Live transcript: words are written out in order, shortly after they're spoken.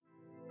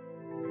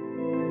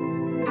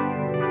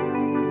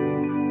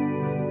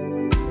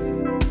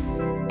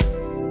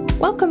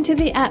Welcome to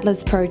the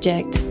Atlas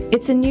Project.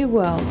 It's a new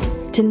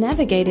world. To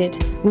navigate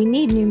it, we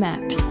need new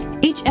maps.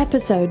 Each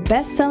episode,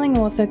 best-selling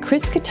author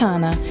Chris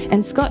Katana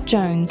and Scott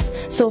Jones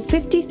soar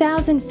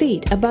 50,000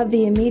 feet above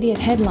the immediate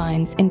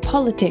headlines in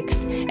politics,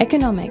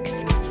 economics,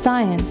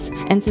 science,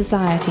 and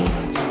society.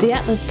 The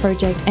Atlas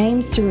Project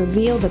aims to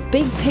reveal the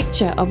big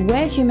picture of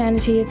where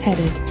humanity is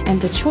headed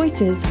and the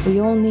choices we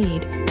all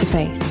need to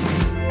face.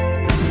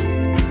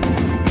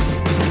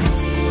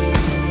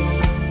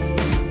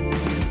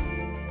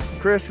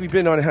 Chris, we've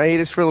been on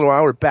hiatus for a little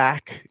while. We're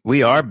back.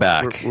 We are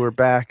back. We're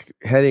back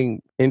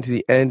heading into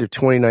the end of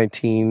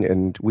 2019,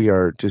 and we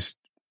are just,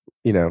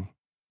 we're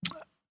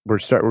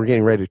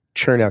getting ready to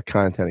churn out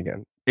content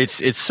again.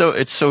 It's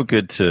so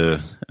good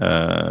to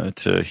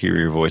hear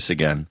your voice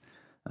again.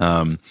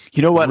 You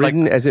know what?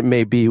 Ridden as it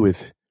may be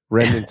with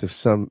remnants of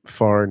some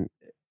foreign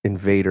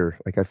invader,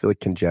 I feel like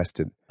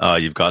congested. Oh,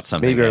 you've got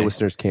something. Maybe our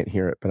listeners can't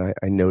hear it, but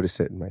I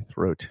notice it in my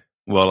throat.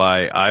 Well,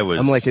 I was.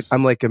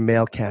 I'm like a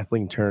male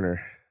Kathleen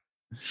Turner.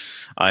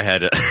 I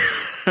had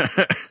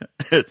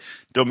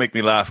don't make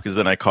me laugh because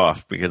then I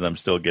cough because I'm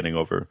still getting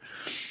over.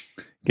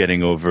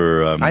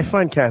 I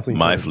find Kathleen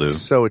my Turner flu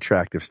so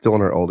attractive, still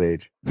in her old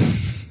age.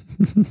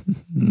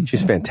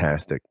 She's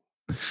fantastic.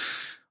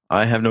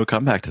 I have no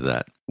comeback to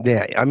that.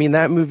 Yeah, I mean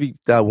that movie,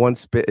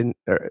 Once Bitten,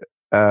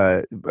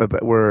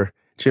 where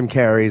Jim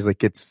Carrey's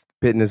gets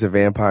bitten as a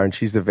vampire and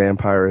she's the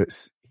vampire.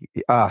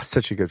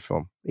 Such a good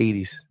film.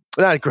 80s.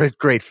 Not a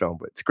great film,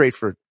 but it's great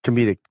for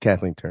comedic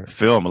Kathleen Turner.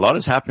 Film. A lot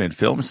has happened in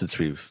film since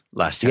we've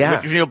last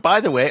chatted. Yeah. By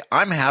the way,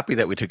 I'm happy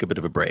that we took a bit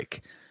of a break.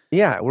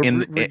 Yeah, we're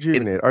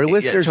rejuvenated. Our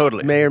listeners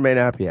may or may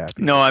not be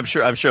happy. No, I'm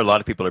sure a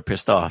lot of people are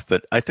pissed off,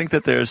 but I think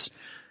that there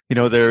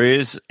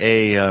is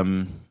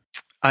a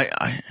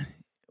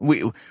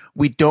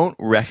we don't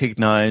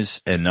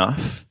recognize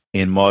enough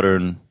in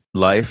modern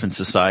life and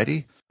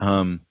society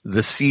the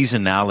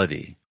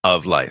seasonality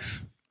of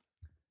life.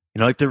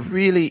 There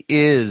really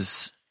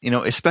is.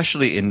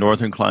 Especially in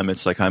northern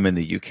climates, like I'm in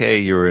the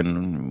UK, you're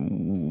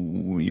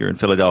in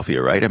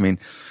Philadelphia, right? I mean,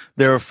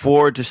 there are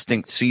 4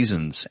 distinct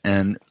seasons,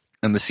 and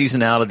the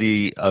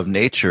seasonality of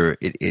nature,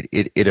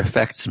 it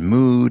affects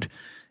mood,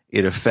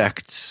 it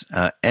affects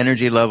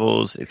energy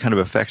levels, it kind of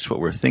affects what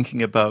we're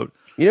thinking about.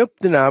 The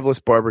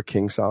novelist Barbara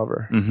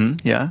Kingsolver?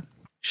 Mm-hmm, yeah.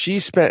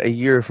 She spent a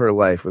year of her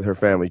life with her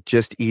family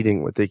just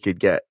eating what they could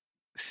get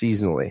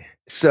seasonally.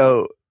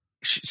 So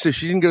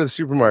she didn't go to the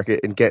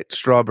supermarket and get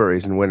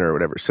strawberries in winter or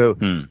whatever. So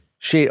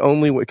she ate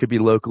only what could be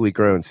locally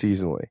grown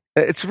seasonally.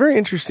 It's a very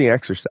interesting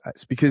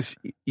exercise because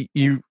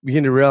you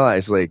begin to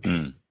realize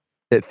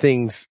that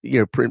things,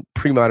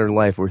 pre-modern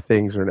life where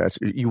things are not,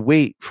 you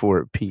wait for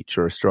a peach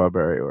or a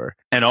strawberry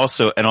and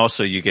also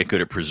you get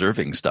good at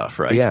preserving stuff,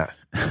 right? Yeah.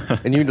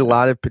 And you eat a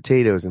lot of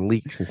potatoes and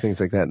leeks and things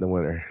like that in the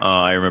winter.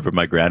 I remember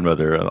my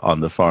grandmother on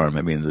the farm.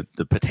 I mean,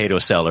 the potato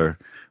cellar,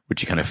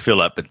 which you kind of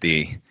fill up at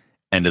the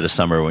end of the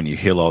summer when you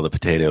hill all the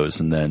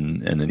potatoes and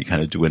then you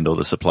kind of dwindle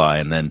the supply.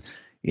 And then,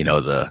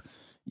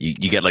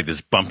 you get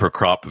this bumper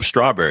crop of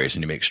strawberries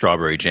and you make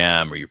strawberry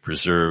jam or you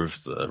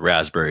preserve the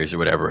raspberries or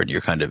whatever. And you're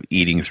kind of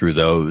eating through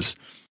those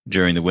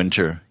during the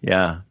winter.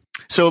 Yeah.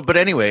 So, but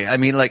anyway, I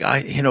mean,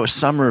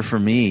 summer for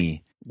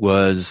me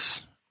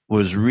was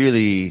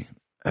really,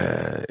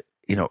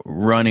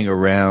 running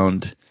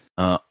around,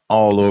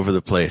 all over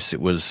the place. It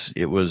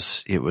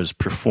was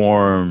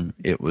perform,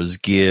 it was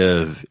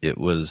give, it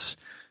was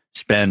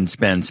spend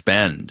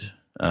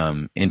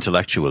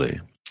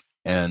intellectually,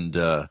 and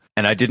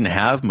I didn't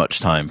have much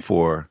time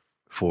for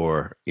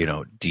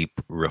deep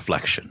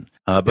reflection.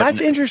 But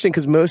that's interesting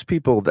because most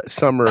people that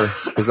summer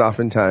is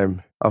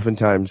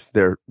oftentimes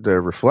their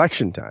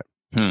reflection time.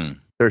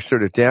 They're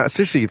sort of down,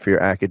 especially if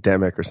you're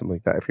academic or something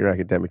like that. If you're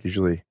academic,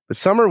 usually, but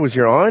summer was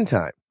your on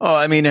time. Oh,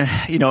 I mean,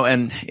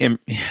 and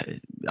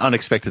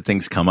unexpected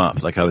things come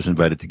up. Like I was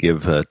invited to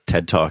give a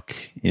TED Talk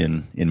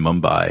in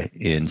Mumbai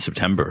in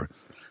September.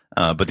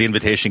 But the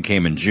invitation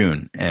came in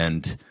June,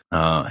 and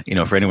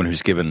for anyone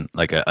who's given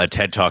a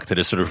TED Talk that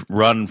is sort of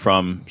run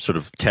from sort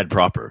of TED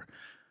proper,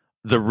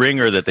 the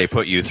ringer that they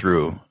put you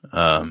through,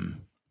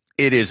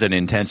 it is an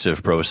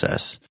intensive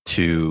process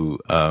to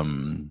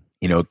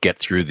get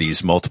through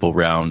these multiple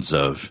rounds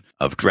of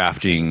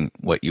drafting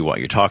what you want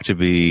your talk to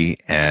be,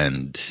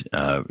 and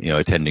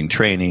attending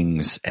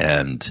trainings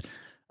and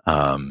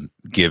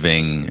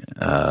giving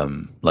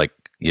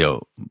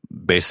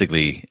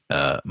basically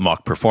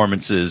mock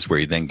performances where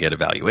you then get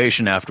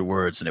evaluation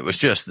afterwards. And it was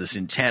just this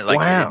intense,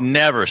 wow. It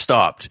never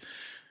stopped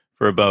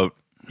for about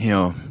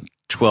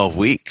 12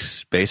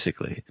 weeks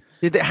basically.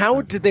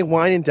 How did they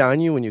wine and dine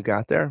you when you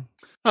got there?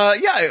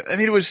 Yeah, I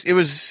mean, it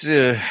was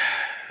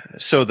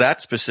so that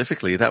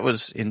specifically, that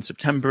was in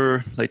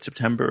September, late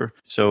September.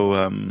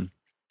 So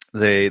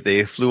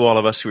they flew all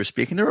of us who were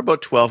speaking. There were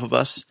about 12 of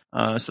us.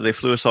 So they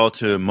flew us all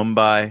to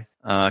Mumbai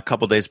a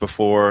couple days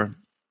before.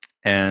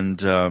 And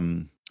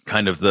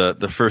kind of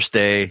the first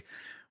day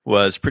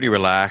was pretty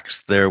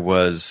relaxed. There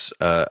was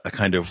a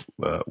kind of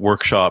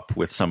workshop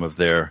with some of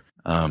their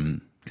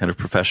kind of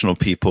professional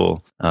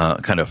people,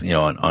 kind of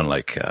on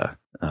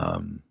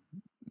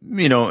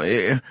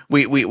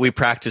we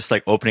practice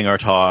like opening our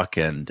talk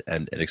and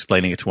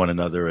explaining it to one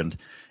another and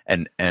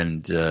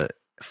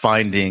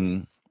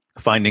finding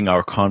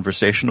our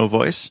conversational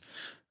voice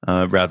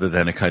rather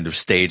than a kind of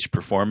stage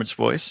performance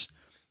voice.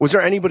 Was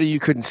there anybody you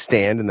couldn't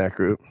stand in that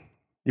group?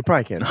 You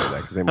probably can't say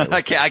that because they might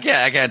I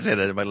can't say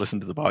that. They might listen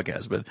to the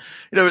podcast, but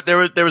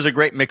there was a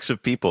great mix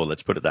of people.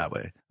 Let's put it that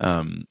way.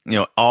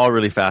 All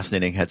really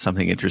fascinating. Had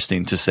something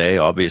interesting to say.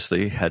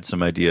 Obviously, had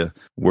some idea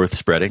worth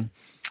spreading.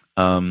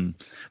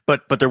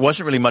 But there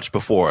wasn't really much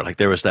before. Like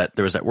there was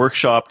that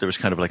workshop. There was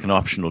kind of like an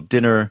optional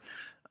dinner.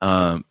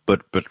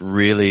 But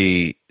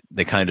really,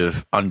 they kind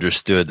of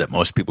understood that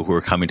most people who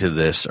are coming to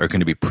this are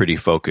going to be pretty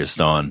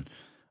focused on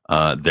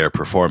their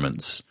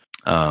performance.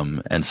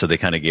 And so they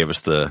kind of gave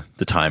us the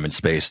time and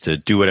space to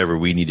do whatever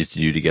we needed to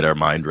do to get our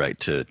mind right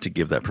to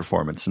give that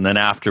performance. And then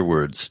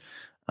afterwards,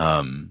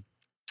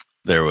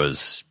 there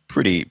was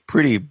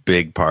pretty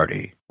big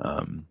party.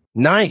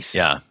 Nice.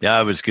 Yeah.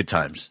 It was good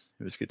times.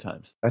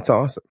 That's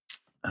awesome.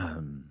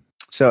 And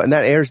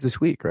that airs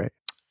this week, right?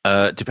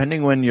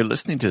 Depending when you're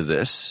listening to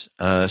this,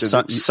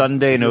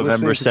 Sunday,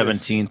 November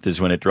 17th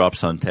is when it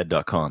drops on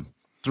TED.com.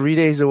 3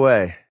 days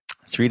away.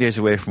 3 days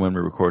away from when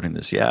we're recording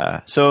this. Yeah.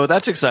 So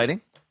that's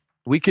exciting.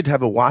 We could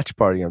have a watch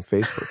party on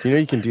Facebook.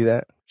 You can do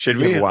that. Should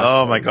we?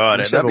 Oh my God.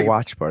 We should have a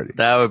watch party.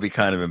 That would be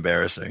kind of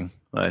embarrassing,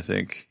 I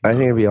think. I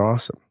think it'd be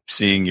awesome.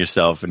 Seeing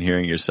yourself and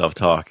hearing yourself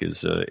talk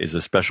is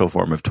a special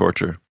form of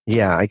torture.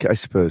 Yeah, I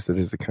suppose that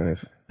is the kind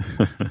of,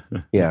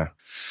 yeah.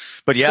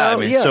 But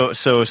yeah,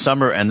 so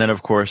summer, and then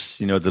of course,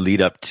 the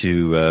lead up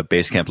to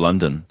Basecamp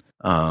London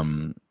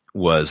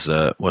was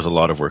a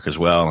lot of work as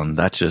well, and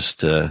that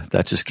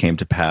just came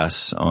to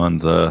pass on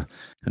the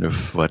kind of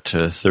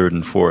 3rd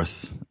and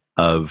 4th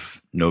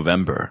of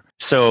November.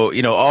 So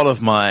all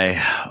of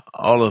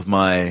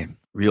my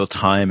real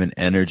time and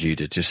energy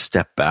to just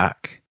step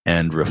back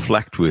and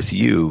reflect with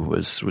you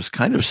was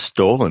kind of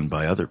stolen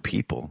by other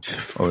people.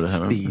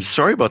 I'm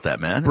sorry about that,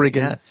 man.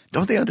 Brigands. Yeah.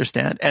 Don't they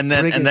understand? And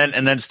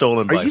then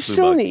stolen by. Are you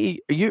still in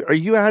the EU? Are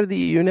you out of the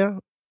EU now?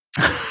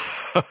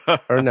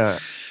 Or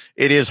not?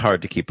 It is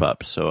hard to keep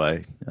up. So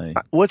I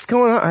what's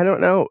going on? I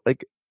don't know.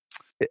 Like,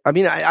 I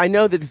mean, I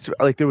know that it's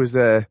like there was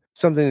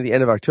something at the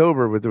end of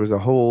October where there was a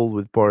hold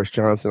with Boris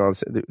Johnson on.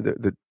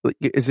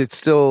 Is it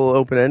still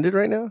open ended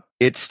right now?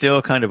 It's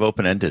still kind of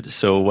open ended.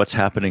 So what's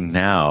happening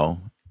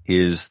now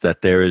is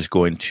that there is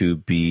going to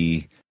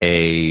be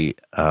a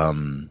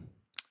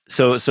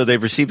so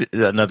they've received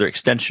another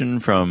extension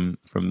from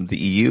the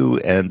EU,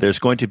 and there's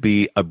going to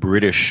be a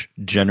British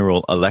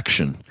general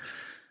election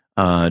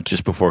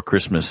just before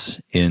Christmas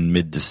in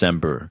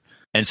mid-December.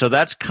 And so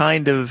that's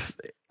kind of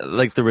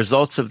like the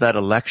results of that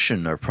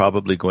election are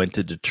probably going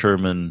to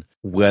determine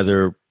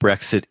whether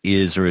Brexit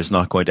is or is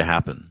not going to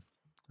happen.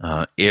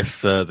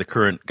 If the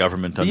current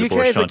government under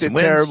Boris Johnson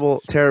wins.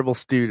 Terrible, terrible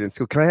students.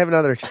 Can I have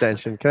another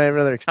extension?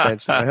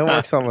 My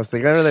homework's almost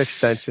there. Can I have another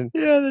extension?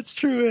 Yeah, that's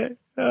true. Eh?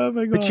 Oh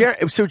my God.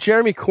 But so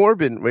Jeremy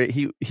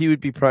Corbyn, he would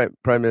be prime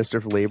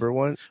minister for Labour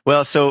once.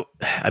 Well, so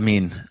I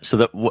mean,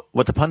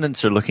 what the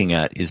pundits are looking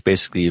at is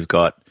basically you've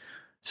got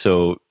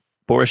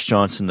Boris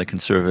Johnson, the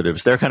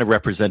Conservatives, they're kind of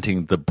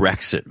representing the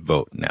Brexit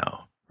vote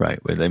now, right?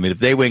 I mean, if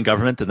they win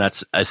government, then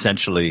that's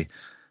essentially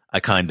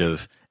a kind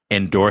of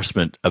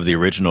endorsement of the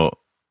original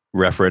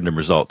referendum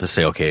result to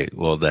say, okay,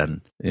 well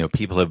then,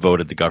 people have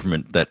voted the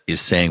government that is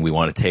saying we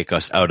want to take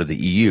us out of the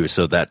EU.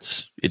 So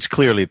it's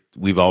clearly,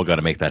 we've all got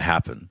to make that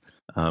happen.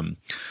 The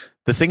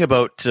thing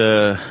about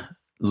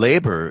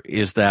Labour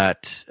is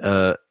that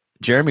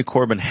Jeremy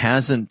Corbyn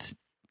hasn't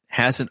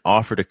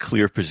offered a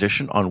clear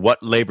position on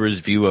what Labour's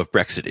view of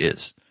Brexit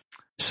is.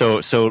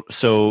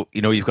 So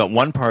you've got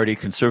one party,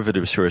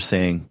 Conservatives, who are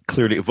saying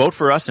clearly, vote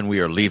for us and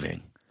we are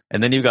leaving.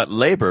 And then you've got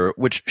Labour,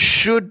 which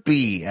should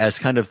be, as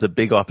kind of the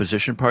big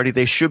opposition party,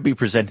 they should be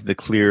presenting the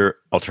clear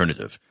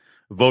alternative.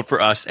 Vote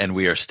for us and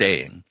we are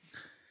staying.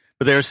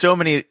 But there are so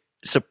many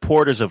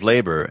supporters of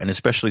Labour, and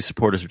especially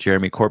supporters of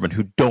Jeremy Corbyn,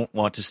 who don't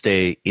want to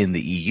stay in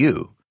the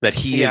EU, that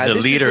he as a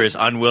leader is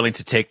unwilling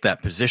to take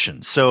that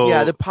position. So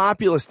yeah, the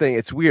populist thing,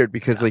 it's weird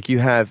because like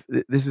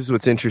this is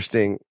what's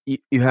interesting.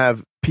 You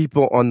have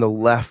people on the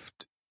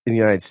left in the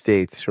United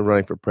States who are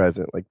running for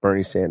president, like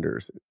Bernie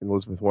Sanders and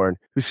Elizabeth Warren,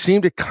 who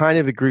seem to kind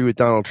of agree with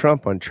Donald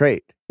Trump on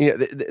trade.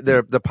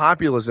 The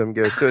populism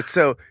goes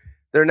so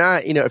they're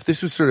not. If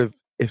this was sort of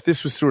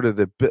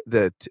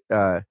the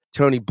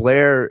Tony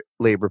Blair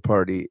Labour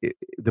Party,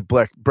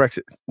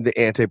 the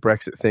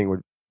anti-Brexit thing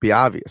would be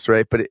obvious,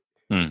 right? But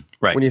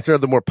right. When you throw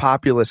the more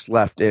populist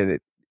left in,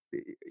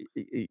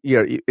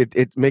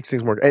 it makes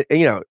things more.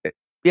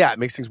 It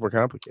makes things more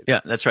complicated. Yeah,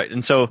 that's right.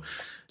 And so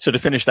to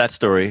finish that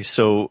story,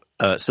 so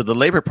the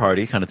Labour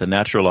Party, kind of the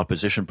natural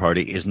opposition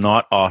party, is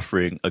not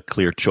offering a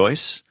clear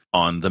choice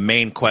on the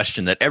main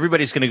question that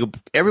everyone's going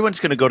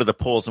to go to the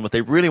polls, and what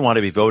they really want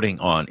to be voting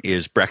on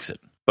is Brexit.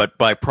 But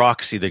by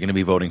proxy, they're going to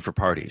be voting for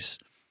parties.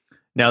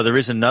 Now, there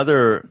is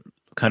another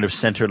kind of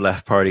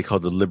center-left party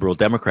called the Liberal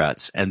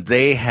Democrats, and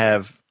they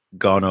have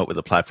gone out with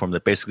a platform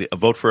that basically a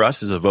vote for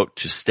us is a vote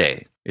to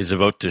stay, is a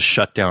vote to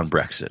shut down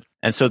Brexit.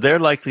 And so they're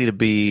likely to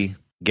be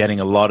getting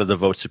a lot of the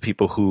votes of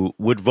people who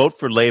would vote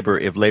for Labour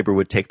if Labour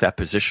would take that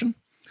position,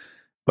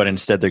 but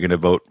instead they're going to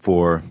vote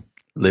for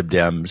Lib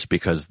Dems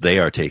because they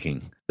are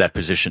taking that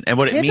position. And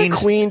what Can't it means,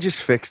 the Queen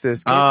just fix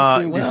this?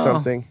 Can't the Queen do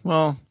something?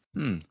 Well,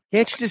 can't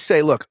you just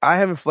say, look, I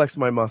haven't flexed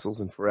my muscles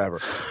in forever.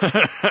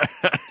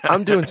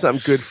 I'm doing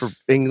something good for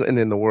England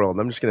and the world.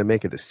 I'm just going to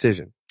make a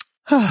decision.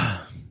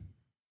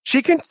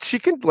 She can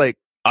like.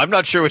 I'm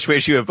not sure which way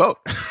she would vote.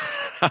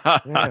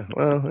 Yeah,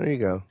 well, there you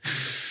go.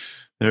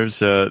 You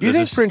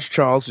think Prince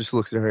Charles just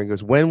looks at her and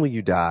goes, "When will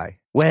you die?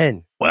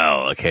 When?"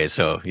 Well, okay,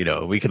 so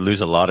we could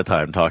lose a lot of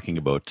time talking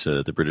about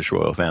the British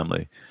royal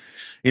family.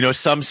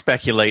 Some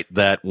speculate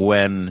that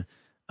when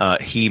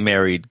he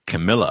married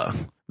Camilla,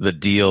 the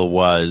deal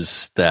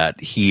was that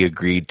he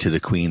agreed to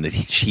the Queen that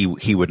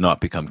he would not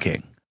become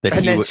king. That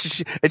and he then would,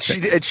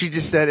 she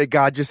just said,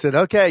 God just said,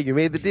 "Okay, you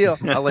made the deal.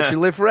 I'll let you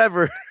live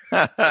forever."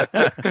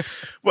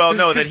 Well,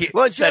 no, that he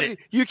longevity.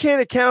 You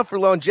can't account for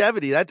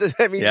longevity. That doesn't.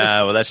 I mean,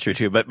 yeah, well, that's true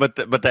too. But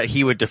that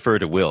he would defer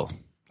to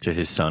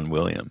his son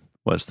William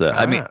was the.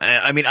 I mean,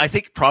 I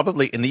think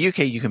probably in the UK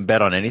you can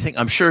bet on anything.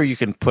 I'm sure you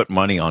can put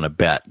money on a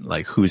bet,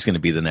 like who's going to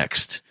be the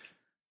next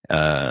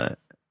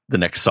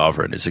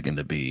sovereign. Is it going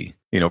to be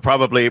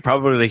probably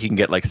they can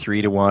get like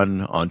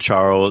 3-1 on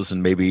Charles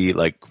and maybe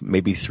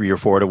 3 or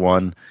 4 to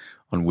 1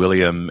 on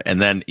William,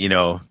 and then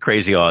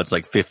crazy odds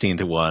like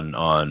 15-1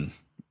 on.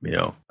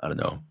 I don't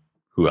know.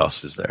 Who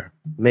else is there?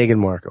 Meghan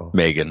Markle.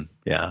 Meghan,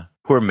 yeah.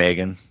 Poor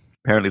Meghan.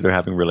 Apparently they're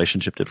having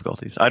relationship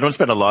difficulties. I don't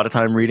spend a lot of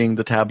time reading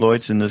the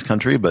tabloids in this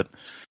country, but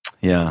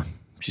yeah,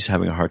 she's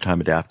having a hard time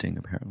adapting,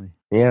 apparently.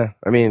 Yeah,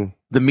 I mean...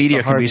 The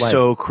media can be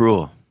so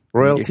cruel.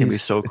 Royalty can be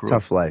so cruel. A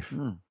tough life.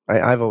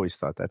 I've always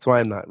thought that. That's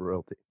why I'm not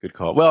royalty. Good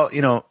call. Well,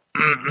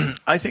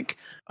 I think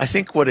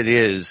what it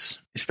is,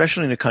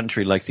 especially in a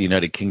country like the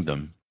United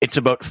Kingdom, it's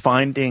about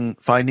finding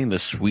the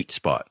sweet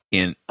spot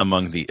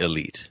among the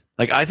elite.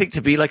 Like, I think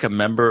to be like a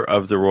member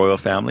of the royal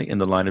family in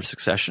the line of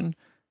succession,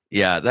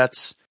 yeah,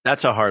 that's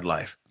a hard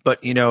life.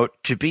 But,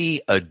 to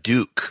be a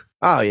duke.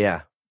 Oh,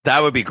 yeah.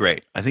 That would be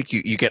great. I think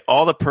you get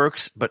all the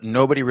perks, but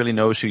nobody really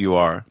knows who you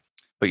are.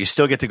 But you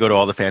still get to go to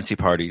all the fancy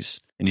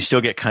parties, and you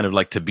still get kind of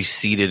like to be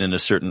seated in a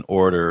certain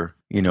order.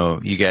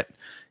 You get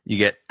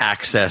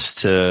access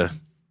to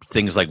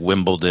things like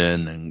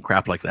Wimbledon and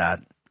crap like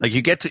that. Like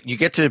you get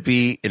to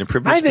be in a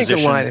privileged position. I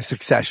think the line of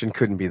succession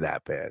couldn't be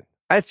that bad.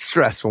 It's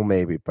stressful,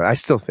 maybe, but I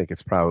still think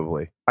it's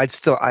probably. I'd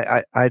still be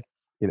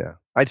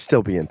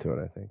into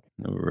it. I think.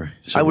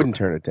 I wouldn't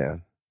turn it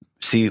down.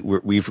 See,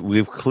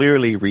 we've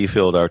clearly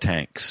refilled our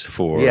tanks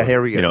for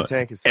here we go. The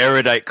tank is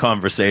erudite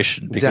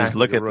conversation. Because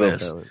look at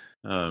this.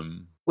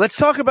 Let's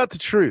talk about the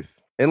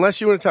truth. Unless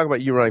you want to talk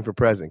about you running for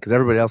president, because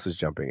everybody else is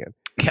jumping in.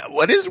 Yeah,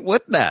 what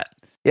that?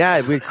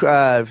 Yeah, we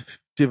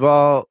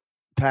Deval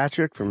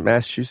Patrick from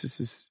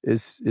Massachusetts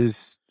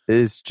is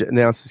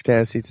announced his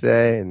candidacy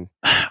today, and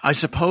I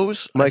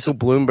suppose Michael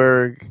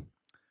Bloomberg.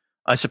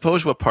 I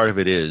suppose what part of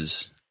it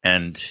is,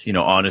 and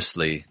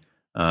honestly,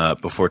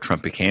 before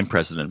Trump became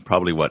president,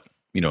 probably what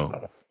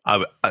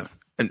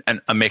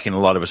and I'm making a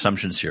lot of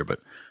assumptions here, but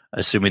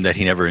assuming that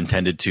he never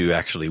intended to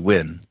actually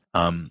win,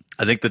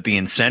 I think that the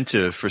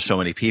incentive for so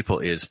many people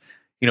is,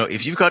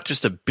 if you've got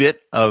just a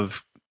bit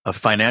of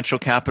financial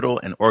capital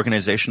and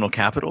organizational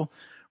capital,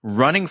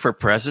 running for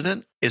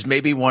president is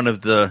maybe one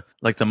of the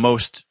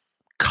most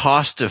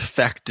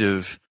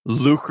cost-effective,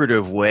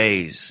 lucrative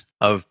ways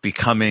of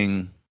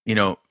becoming,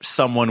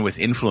 someone with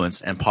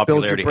influence and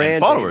popularity and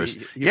followers.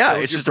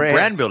 It's just a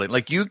brand building.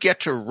 Like, you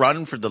get to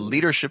run for the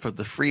leadership of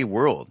the free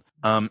world.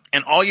 And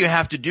all you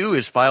have to do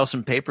is file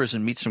some papers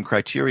and meet some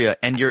criteria,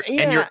 and you're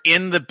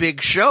in the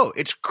big show.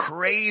 It's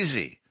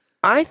crazy.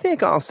 I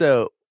think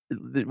also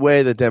the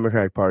way the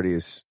Democratic Party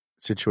is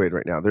situated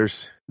right now,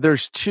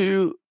 there's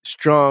two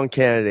strong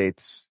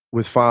candidates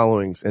with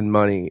followings and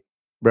money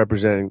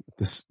representing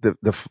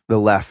the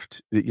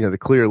left, the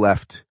clear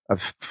left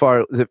of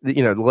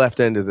the left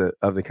end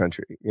of the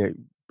country,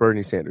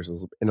 Bernie Sanders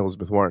and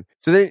Elizabeth Warren.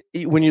 So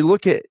when you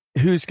look at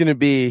who's going to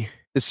be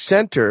the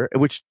center,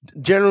 which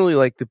generally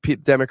like the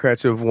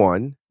Democrats who have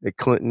won, like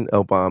Clinton,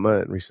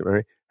 Obama, and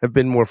recently have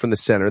been more from the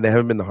center. They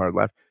haven't been the hard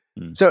left.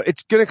 So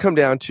it's going to come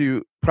down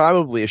to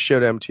probably a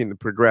showdown between the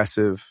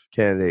progressive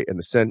candidate and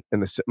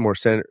the more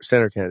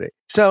center candidate.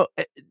 So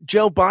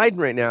Joe Biden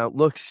right now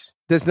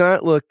does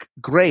not look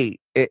great.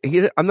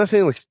 I'm not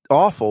saying he looks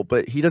awful,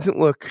 but he doesn't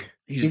look.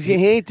 He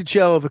ain't the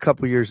Joe of a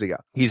couple years ago.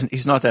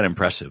 He's not that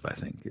impressive, I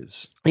think.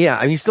 Yeah,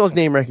 I mean, he still has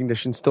name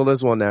recognition, still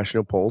does well in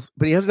national polls,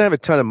 but he doesn't have a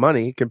ton of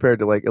money compared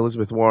to like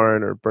Elizabeth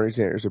Warren or Bernie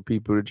Sanders or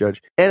Pete Buttigieg.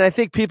 And I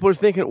think people are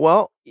thinking,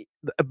 well,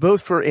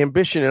 both for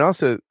ambition and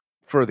also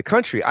for the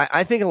country.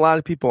 I think a lot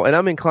of people, and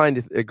I'm inclined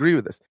to agree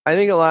with this, I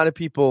think a lot of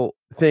people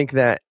think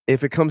that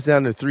if it comes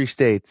down to 3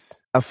 states,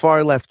 a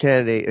far left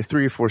candidate, or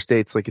 3 or 4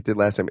 states like it did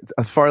last time,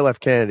 a far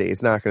left candidate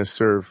is not going to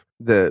serve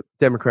the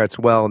Democrats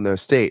well in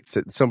those states.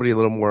 Somebody a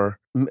little more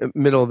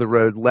middle of the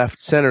road,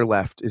 center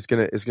left is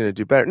going to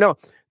do better. No,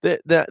 the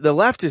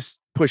leftist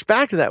push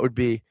back to that would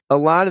be a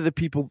lot of the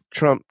people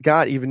Trump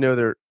got, even though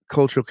they're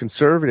cultural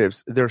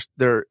conservatives,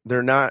 they're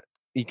not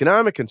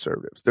economic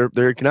conservatives.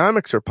 Their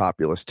economics are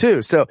populist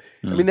too. So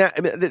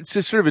it's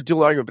just sort of a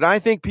dual argument. But I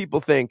think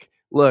people think,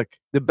 look,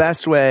 the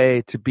best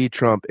way to beat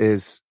Trump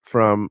is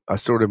from a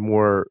sort of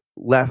more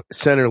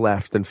center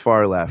left than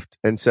far left,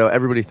 and so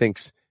everybody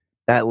thinks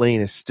that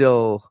lane is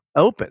still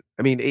open.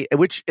 I mean,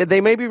 which they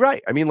may be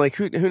right. I mean, like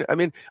who? I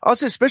mean,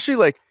 also especially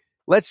like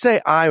let's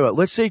say Iowa.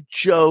 Let's say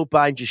Joe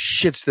Biden just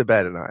shits the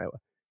bed in Iowa,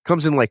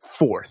 comes in like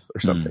 4th or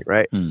something,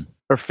 right?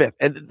 Or 5th,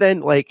 and then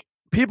like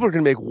people are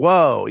going to make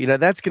whoa.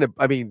 That's going to.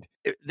 I mean,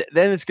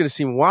 then it's going to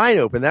seem wide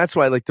open. That's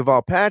why, like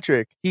Deval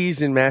Patrick,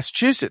 he's in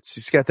Massachusetts.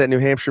 He's got that New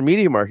Hampshire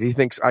media market. He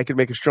thinks I could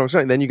make a strong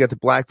sign. Then you got the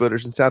black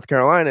voters in South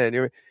Carolina,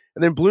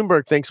 and then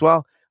Bloomberg thinks,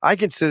 well, I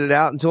can sit it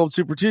out until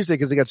Super Tuesday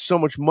because they got so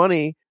much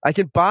money, I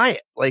can buy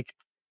it. Like,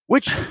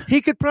 which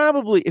he could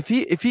probably, if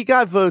he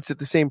got votes at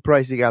the same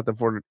price he got them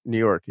for New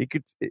York, he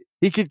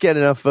could get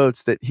enough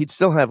votes that he'd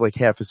still have like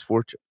half his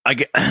fortune.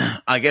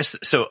 I guess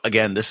so.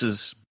 Again, this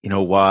is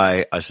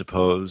why I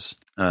suppose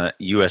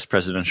U.S.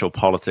 presidential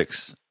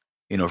politics.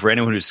 For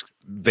anyone who's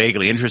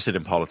vaguely interested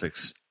in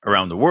politics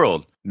around the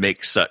world,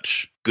 make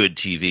such good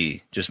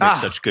TV. Just make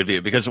such good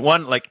video. Because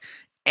one, like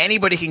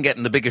anybody can get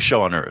in the biggest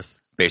show on earth,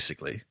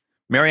 basically.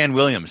 Marianne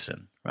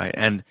Williamson, right?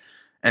 And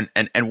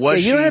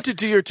was you don't have to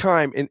do your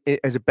time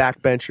as a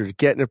backbencher to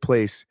get in a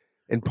place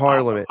in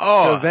Parliament.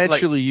 So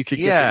eventually you could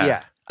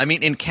get I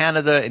mean, in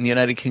Canada, in the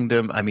United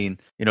Kingdom, I mean,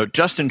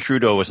 Justin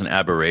Trudeau was an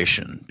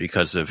aberration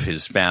because of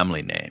his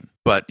family name.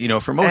 But,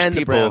 for most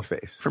people, brown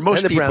face. For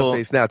most people, brown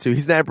face now too.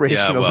 He's an aberration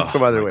in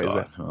some other ways.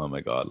 God. Oh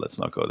my God, let's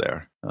not go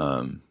there.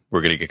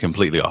 We're going to get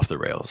completely off the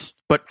rails.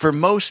 But for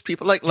most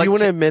people, like you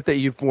want to admit that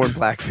you've worn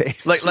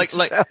blackface.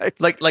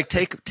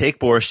 Take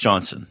Boris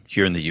Johnson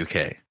here in the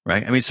UK,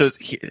 right? I mean, so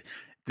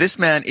this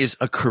man is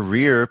a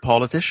career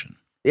politician.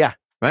 Yeah.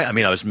 Right. I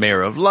mean, I was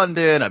mayor of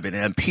London. I've been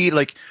MP.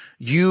 Like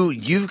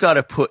you've got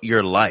to put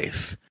your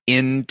life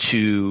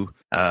into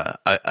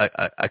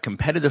a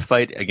competitive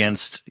fight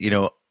against,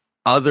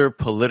 other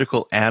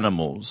political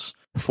animals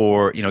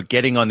for,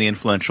 getting on the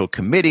influential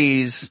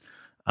committees,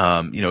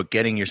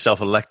 getting yourself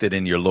elected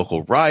in your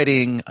local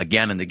riding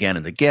again and again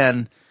and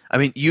again. I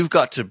mean, you've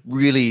got to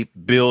really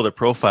build a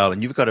profile,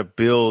 and you've got to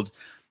build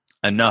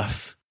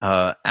enough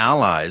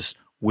allies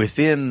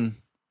within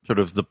sort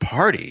of the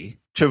party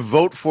to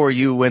vote for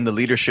you when the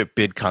leadership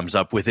bid comes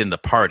up within the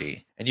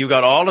party. And you've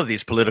got all of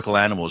these political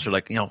animals who are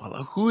like,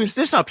 who is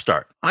this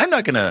upstart? I'm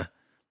not going to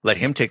let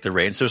him take the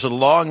reins. There's a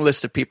long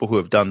list of people who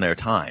have done their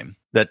time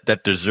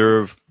that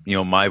deserve,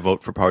 my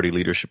vote for party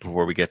leadership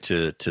before we get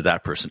to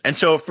that person. And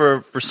so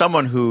for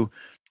someone who,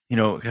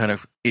 kind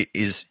of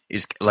is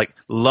like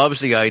loves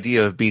the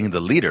idea of being the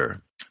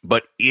leader,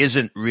 but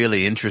isn't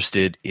really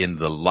interested in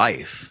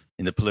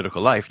the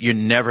political life, you're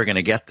never going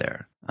to get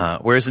there.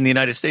 Whereas in the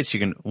United States, you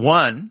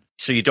can,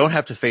 so you don't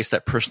have to face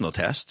that personal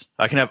test.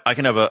 I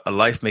can have a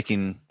life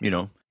making,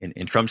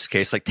 in Trump's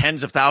case, like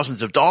tens of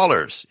thousands of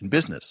dollars in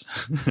business.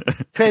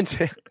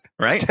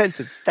 Right? Tens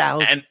of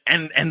thousands.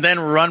 And then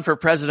run for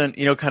president,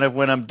 kind of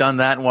when I'm done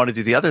that and want to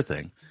do the other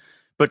thing.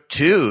 But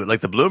two,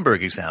 like the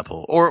Bloomberg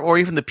example, or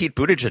even the Pete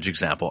Buttigieg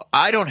example,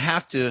 I don't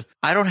have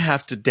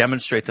to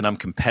demonstrate that I'm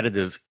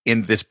competitive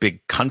in this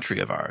big country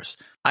of ours.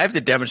 I have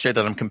to demonstrate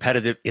that I'm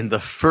competitive in the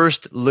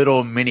first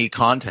little mini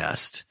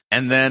contest.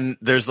 And then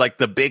there's like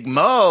the big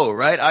mo,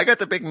 right? I got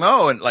the big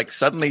mo, and like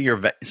suddenly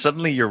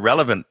you're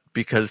relevant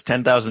because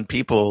 10,000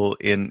 people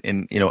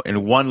in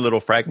one little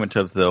fragment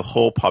of the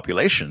whole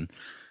population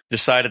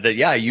decided that,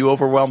 you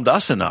overwhelmed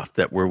us enough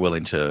that we're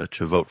willing to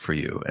vote for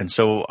you. And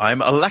so I'm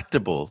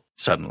electable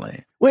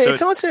suddenly. Well, so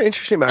it's also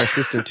interesting about our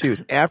system too,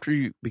 is after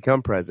you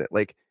become president,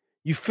 like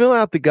you fill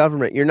out the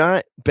government, you're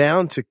not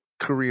bound to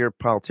career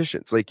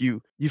politicians. Like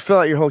you fill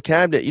out your whole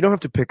cabinet. You don't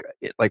have to pick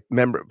like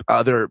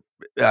other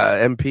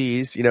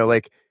MPs,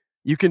 like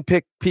you can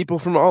pick people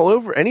from all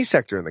over any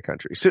sector in the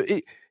country. So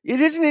it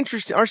is an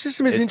interesting, our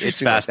system is interesting. It's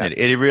fascinating.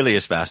 It really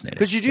is fascinating.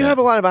 Because you do have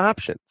a lot of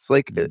options.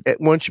 Like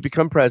once you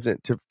become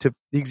president, the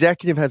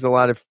executive has a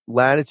lot of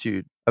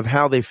latitude of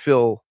how they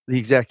fill the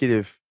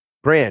executive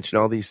branch and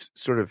all these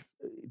sort of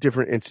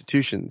different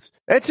institutions.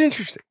 That's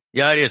interesting.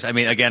 Yeah, it is. I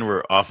mean, again,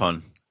 we're off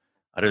on,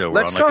 I don't know.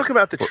 Let's talk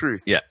about the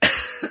truth. Yeah.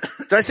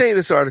 So I sent you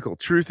this article,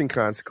 Truth and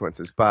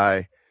Consequences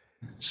by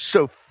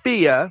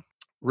Sophia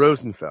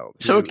Rosenfeld.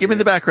 So give me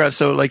the background.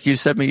 So like you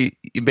sent me,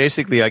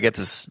 basically I get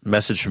this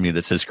message from you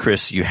that says,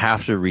 Chris, you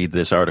have to read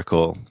this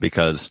article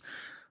because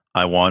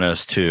I want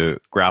us to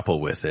grapple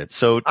with it.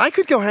 So I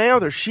could go hang out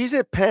with her. She's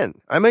at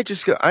Penn. I might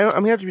just go. I'm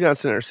going to have to be down in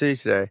Center City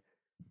today.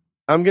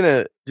 I'm going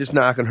to just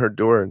knock on her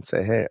door and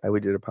say, hey, we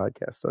did a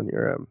podcast on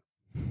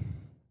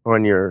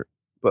your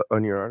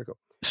article.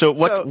 So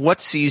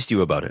what seized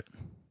you about it?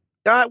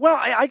 Well,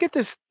 I get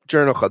this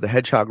journal called the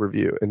Hedgehog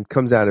Review, and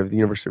comes out of the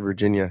University of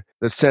Virginia,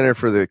 the Center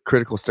for the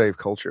Critical Study of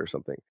Culture or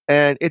something.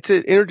 And it's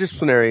an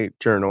interdisciplinary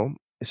journal.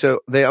 So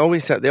they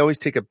always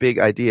take a big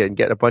idea and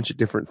get a bunch of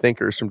different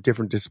thinkers from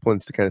different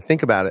disciplines to kind of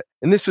think about it.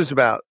 And this was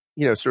about,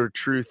 sort of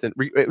truth, and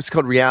it was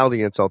called Reality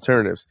and Its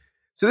Alternatives.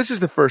 So this is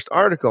the first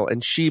article,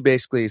 and she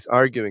basically is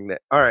arguing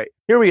that, all right,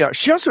 here we are.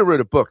 She also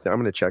wrote a book that I'm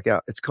going to check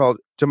out. It's called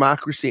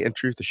Democracy and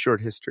Truth, A Short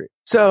History.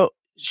 So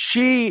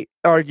she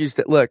argues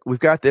that, look, we've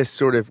got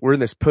this we're in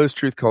this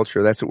post-truth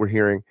culture. That's what we're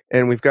hearing.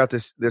 And we've got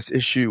this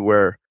issue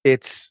where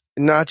it's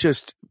not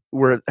just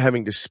we're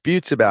having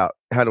disputes about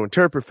how to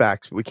interpret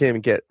facts, but we can't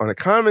even get on a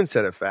common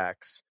set of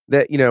facts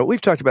that,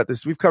 we've talked about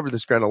this. We've covered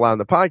this ground a lot on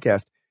the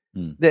podcast.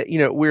 That,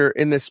 we're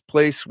in this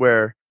place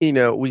where,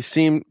 we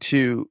seem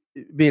to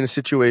be in a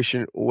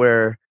situation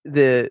where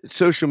the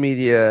social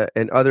media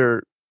and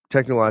other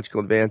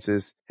technological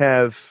advances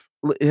have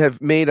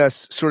made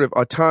us sort of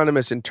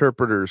autonomous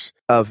interpreters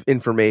of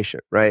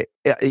information, right?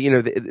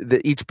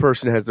 Each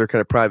person has their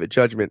kind of private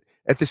judgment.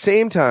 At the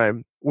same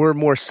time, we're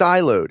more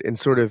siloed in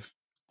sort of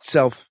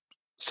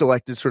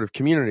self-selected sort of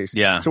communities.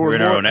 Yeah, so we're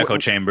in our own echo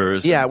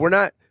chambers. Yeah, we're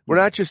not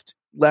just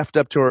left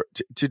up to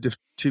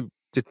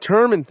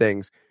determine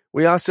things.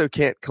 We also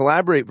can't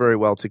collaborate very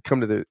well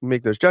to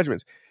make those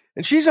judgments.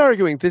 And she's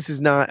arguing this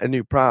is not a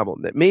new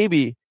problem, that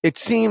maybe it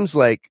seems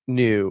like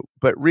new,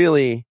 but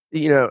really,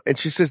 and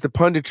she says the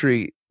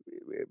punditry,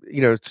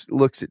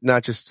 looks at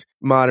not just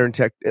modern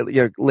tech,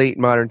 late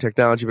modern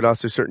technology, but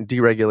also certain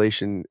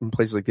deregulation in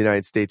places like the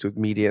United States with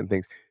media and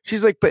things.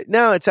 She's like, but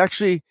no, it's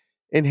actually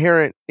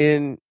inherent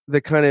in the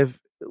kind of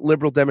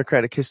liberal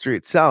democratic history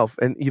itself.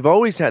 And you've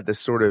always had this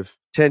sort of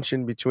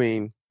tension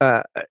between,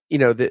 the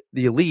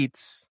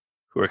elites,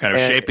 who are kind of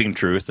shaping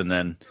truth, and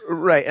then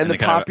right, and the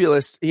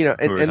populist, and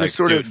the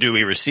sort of do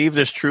we receive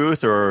this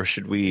truth, or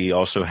should we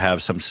also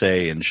have some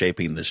say in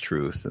shaping this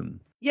truth? And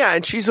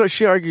and she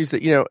argues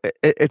that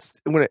it's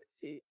when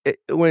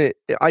it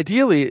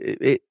ideally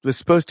it was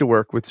supposed to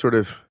work with sort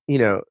of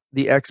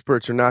the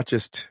experts are not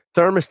just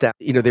thermostat,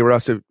 they were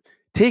also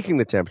taking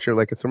the temperature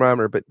like a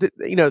thermometer, but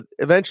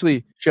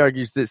eventually she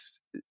argues this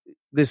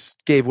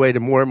gave way to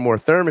more and more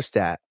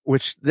thermostat,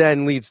 which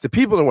then leads to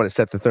people to want to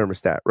set the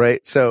thermostat,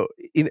 right? So,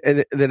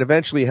 and then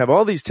eventually you have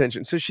all these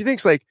tensions. So she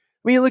thinks when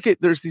you look at,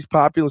 there's these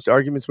populist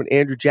arguments when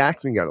Andrew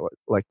Jackson got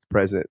elected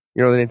president,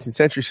 in the 19th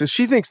century. So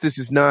she thinks this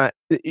is not,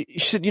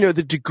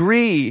 the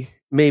degree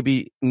may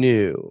be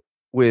new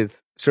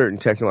with certain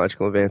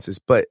technological advances,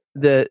 but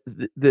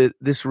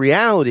this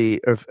reality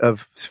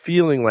of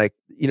feeling like,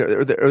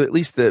 or at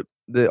least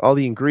all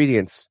the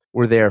ingredients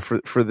were there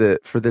for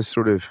this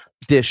sort of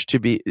dish to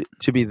be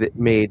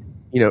made,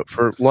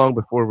 for long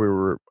before we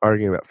were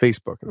arguing about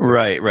Facebook.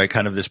 Right.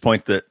 Kind of this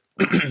point that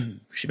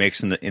she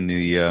makes in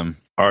the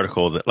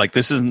article that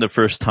this isn't the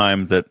first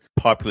time that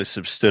populists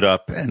have stood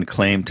up and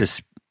claimed to,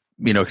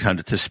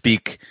 to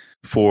speak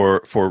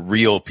for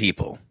real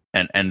people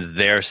and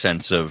their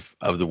sense of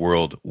the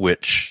world,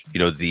 which,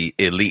 the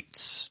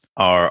elites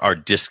are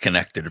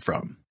disconnected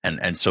from.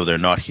 And so they're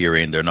not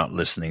hearing, they're not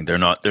listening, they're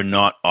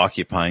not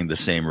occupying the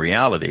same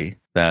reality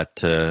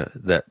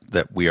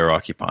that we are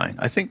occupying.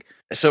 I think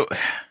so.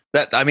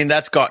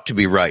 That's got to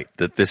be right.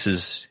 That this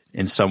is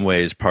in some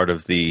ways part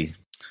of the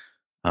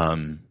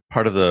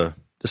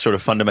sort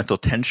of fundamental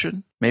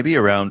tension, maybe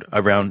around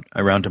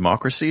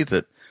democracy.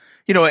 That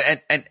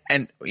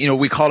and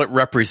we call it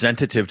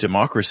representative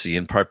democracy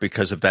in part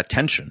because of that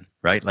tension,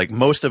 right? Like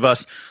most of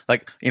us,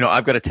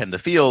 I've got to tend the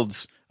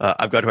fields.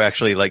 I've got to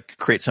actually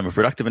create something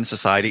productive in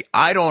society.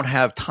 I don't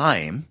have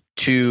time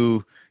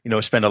to,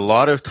 spend a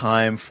lot of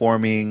time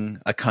forming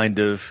a kind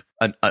of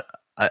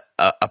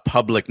a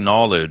public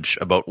knowledge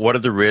about what are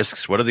the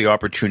risks, what are the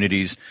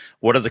opportunities,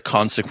 what are the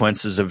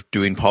consequences of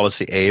doing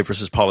policy A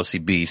versus policy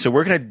B. So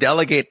we're going to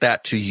delegate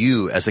that to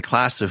you as a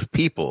class of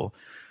people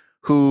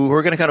who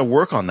are going to kind of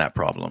work on that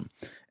problem.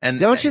 And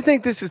don't you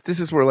think this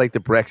is where the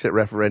Brexit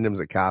referendum's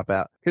a cop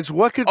out? Because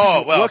what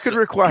could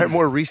require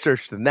more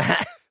research than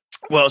that?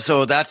 Well,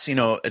 so that's,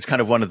 it's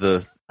kind of one of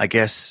the, I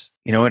guess,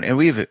 and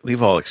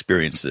we've all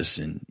experienced this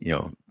in,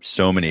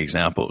 so many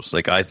examples.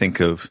 I think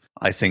of,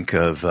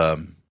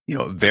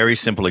 very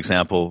simple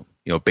example,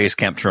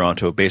 Basecamp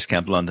Toronto,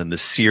 Basecamp London, the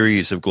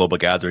series of global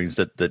gatherings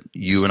that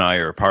you and I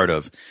are a part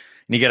of.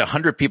 And you get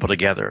 100 people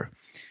together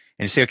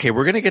and you say, okay,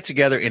 we're going to get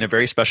together in a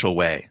very special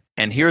way.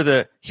 And here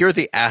are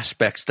the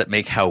aspects that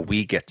make how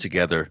we get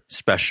together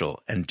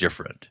special and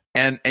different.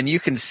 And you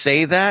can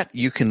say that,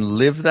 you can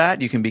live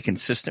that, you can be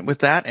consistent with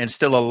that. And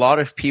still a lot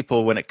of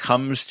people, when it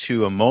comes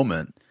to a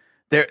moment,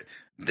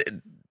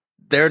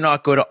 they're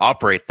not going to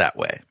operate that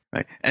way.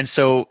 Right. And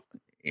so,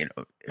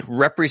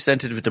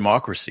 representative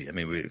democracy.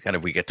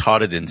 We get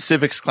taught it in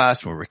civics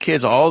class when we were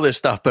kids, all this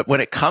stuff. But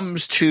when it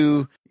comes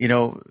to,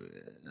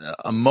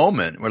 a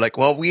moment, we're like,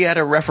 well, we had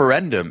a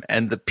referendum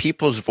and the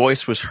people's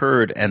voice was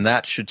heard and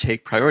that should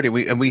take priority.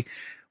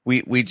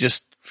 We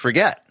just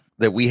forget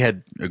that we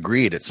had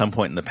agreed at some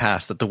point in the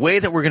past that the way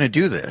that we're going to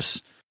do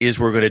this is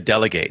we're going to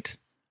delegate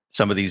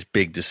some of these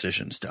big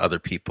decisions to other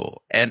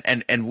people.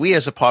 And we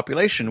as a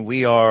population,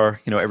 we are,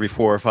 every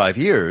 4 or 5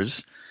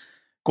 years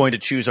going to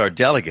choose our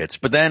delegates,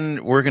 but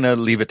then we're going to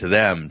leave it to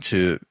them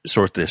to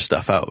sort this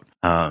stuff out.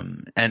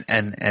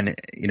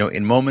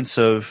 In moments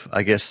of,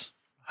 I guess,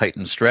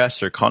 heightened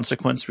stress or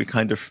consequence, we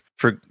kind of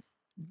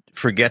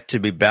forget to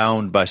be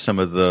bound by some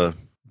of the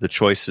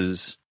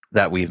choices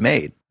that we've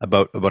made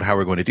about how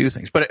we're going to do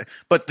things. But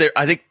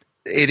I think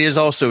it is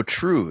also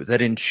true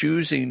that in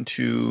choosing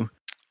to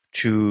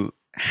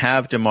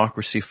have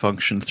democracy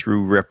function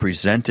through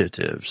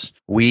representatives,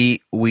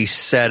 we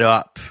set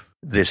up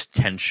this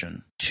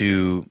tension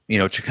to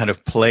kind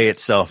of play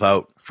itself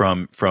out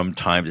from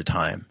time to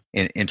time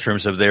in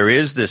terms of there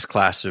is this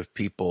class of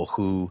people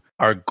who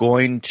are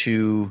going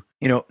to,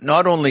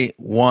 not only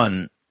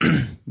one,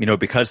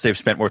 because they've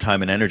spent more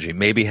time and energy,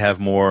 maybe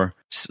have more,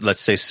 let's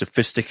say,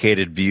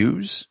 sophisticated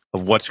views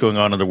of what's going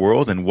on in the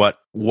world and what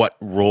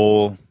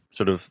role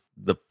sort of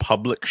the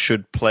public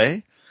should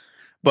play,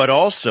 but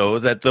also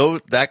that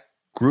that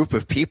group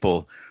of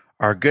people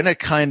are going to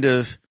kind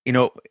of,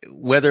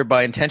 whether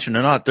by intention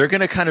or not, they're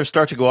going to kind of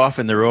start to go off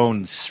in their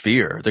own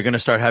sphere. They're going to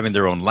start having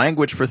their own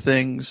language for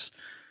things.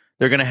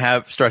 They're going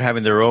to start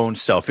having their own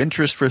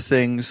self-interest for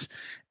things.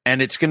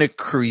 And it's going to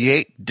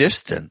create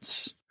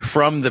distance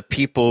from the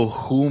people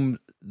whom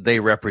they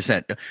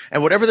represent.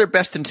 And whatever their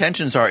best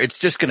intentions are, it's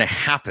just going to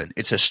happen.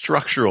 It's a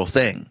structural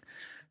thing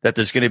that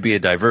there's going to be a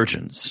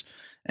divergence.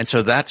 And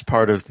so that's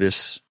part of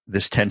this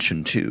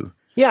tension too.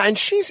 Yeah. And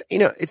she's,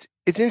 it's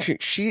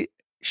interesting.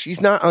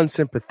 She's not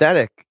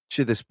unsympathetic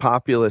to this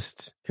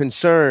populist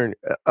concern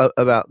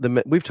about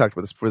we've talked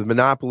about this before, the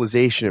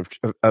monopolization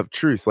of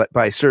truth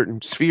by a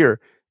certain sphere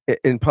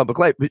in public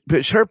life.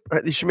 But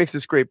she makes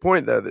this great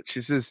point, though, that she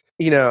says,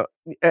 at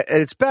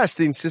its best,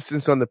 the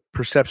insistence on the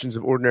perceptions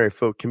of ordinary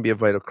folk can be a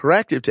vital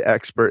corrective to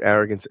expert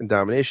arrogance and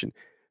domination.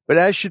 But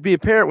as should be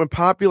apparent, when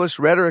populist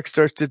rhetoric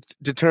starts to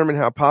determine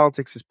how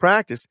politics is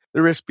practiced,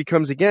 the risk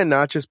becomes, again,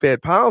 not just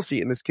bad policy,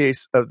 in this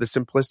case of the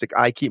simplistic,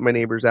 I keep my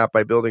neighbors out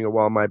by building a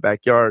wall in my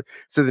backyard,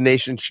 so the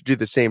nation should do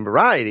the same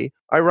variety.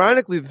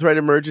 Ironically, the threat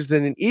emerges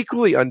that an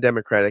equally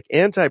undemocratic,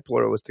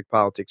 anti-pluralistic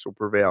politics will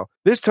prevail,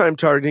 this time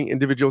targeting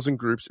individuals and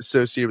groups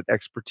associated with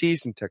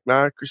expertise and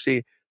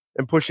technocracy,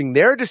 and pushing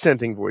their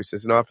dissenting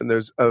voices, and often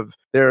those of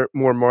their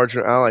more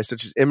marginal allies,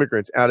 such as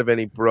immigrants, out of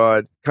any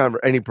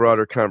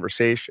broader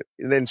conversation.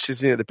 And then she's,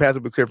 the path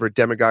will be clear for a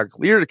demagogic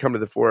leader to come to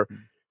the fore,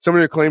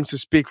 someone who claims to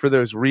speak for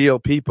those real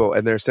people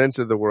and their sense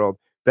of the world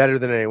better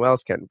than anyone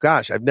else can.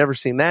 Gosh, I've never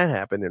seen that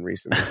happen in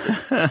recent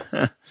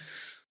years.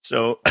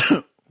 So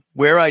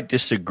where I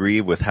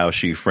disagree with how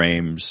she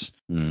frames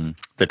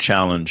the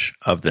challenge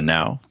of the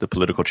now, the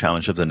political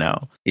challenge of the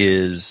now,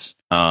 is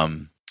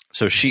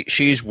so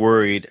she's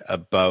worried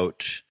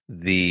about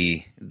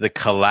the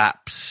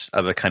collapse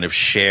of a kind of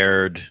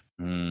shared,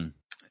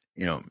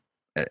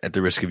 at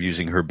the risk of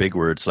using her big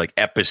words, like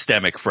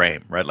epistemic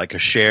frame, right? Like a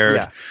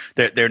shared,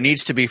 there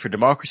needs to be, for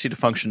democracy to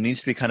function, needs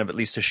to be kind of at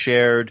least a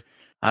shared,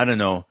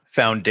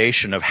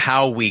 foundation of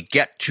how we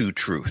get to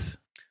truth.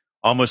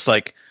 Almost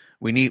like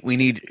we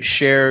need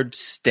shared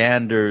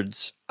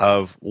standards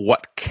of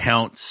what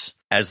counts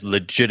as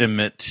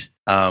legitimate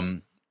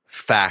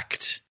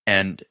fact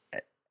and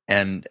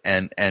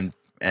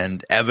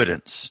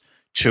evidence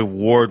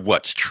toward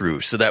what's true,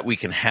 so that we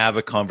can have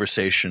a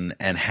conversation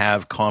and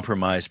have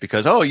compromise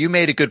because, you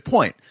made a good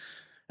point.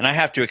 And I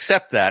have to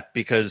accept that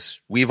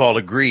because we've all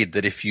agreed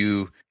that if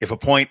a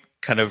point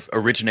kind of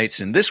originates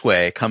in this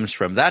way, comes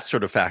from that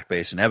sort of fact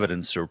base and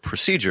evidence or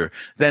procedure,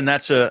 then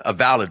that's a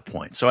valid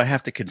point. So I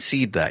have to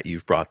concede that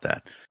you've brought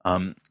that.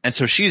 And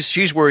so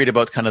she's worried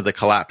about kind of the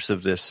collapse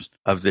of this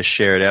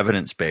shared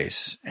evidence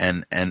base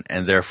and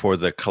therefore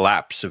the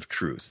collapse of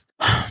truth.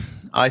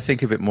 I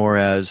think of it more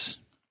as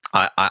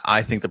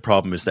I think the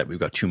problem is that we've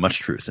got too much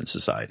truth in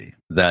society.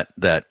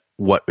 That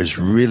what has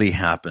really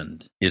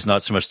happened is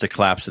not so much the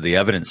collapse of the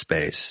evidence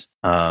base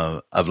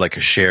of like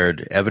a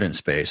shared evidence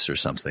base or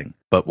something,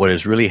 but what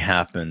has really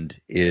happened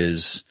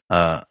is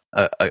a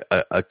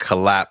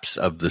collapse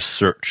of the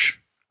search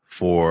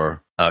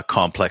for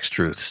complex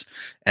truths.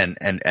 And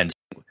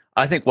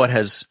I think what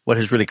has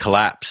really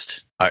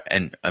collapsed,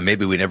 and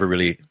maybe we never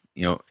really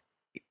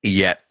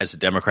yet as a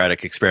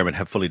democratic experiment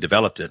have fully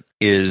developed it,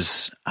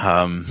 is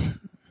an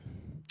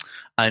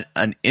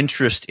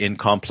interest in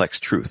complex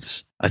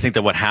truths. I think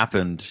that what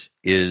happened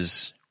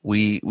is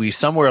we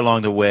somewhere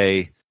along the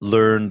way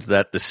learned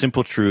that the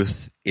simple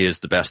truth is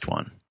the best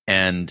one.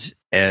 And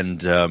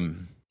do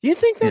you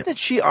think that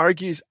she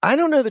argues? I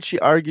don't know that she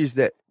argues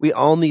that we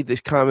all need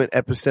this common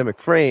epistemic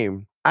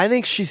frame. I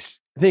think she's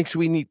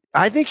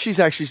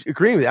actually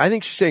agreeing with it. I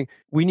think she's saying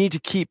we need to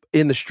keep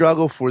in the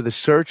struggle for the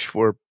search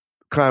for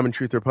common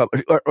truth or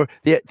public,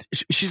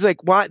 she's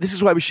like, why? This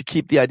is why we should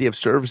keep the idea of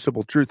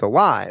serviceable truth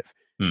alive.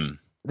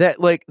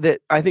 That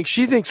I think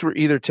she thinks we're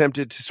either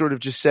tempted to sort of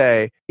just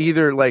say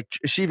either, like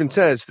she even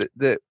says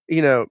that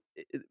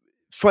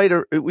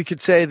we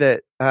could say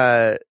that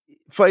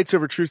fights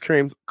over truth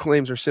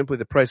claims are simply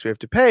the price we have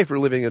to pay for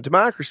living in a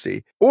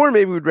democracy, or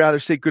maybe we'd rather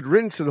say good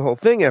riddance to the whole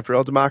thing. After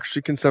all,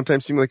 democracy can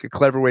sometimes seem like a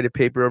clever way to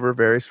paper over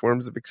various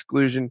forms of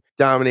exclusion,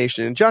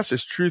 domination, and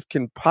injustice. Truth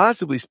can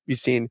possibly be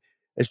seen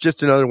as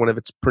just another one of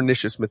its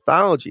pernicious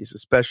mythologies,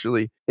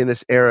 especially in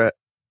this era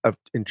of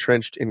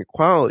entrenched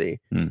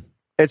inequality.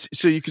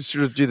 So you could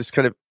sort of do this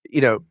kind of,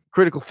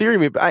 critical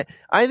theory. But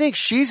I think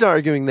she's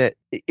arguing that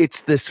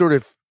it's the sort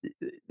of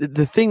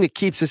the thing that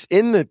keeps us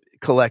in the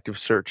collective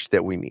search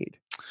that we need.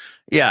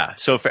 Yeah.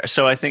 So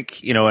I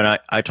think, and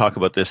I talk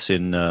about this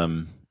in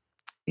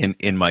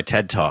my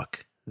TED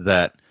Talk,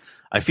 that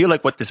I feel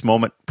like what this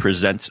moment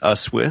presents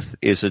us with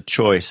is a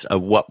choice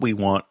of what we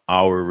want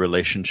our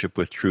relationship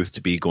with truth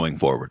to be going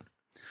forward.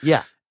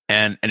 Yeah.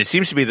 And it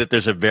seems to be that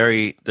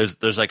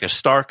there's like a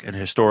stark and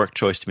historic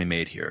choice to be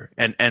made here.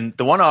 And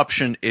the one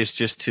option is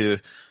just to,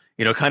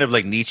 kind of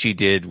like Nietzsche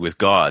did with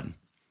God.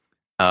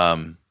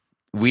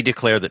 We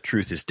declare that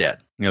truth is dead.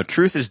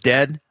 Truth is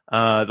dead.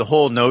 The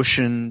whole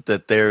notion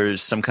that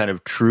there's some kind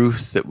of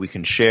truth that we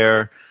can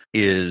share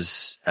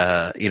is,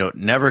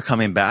 never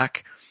coming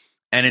back.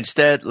 And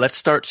instead, let's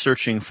start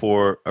searching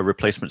for a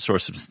replacement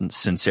source of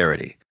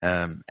sincerity.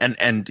 And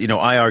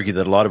I argue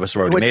that a lot of us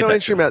have already made that. What's so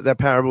interesting about that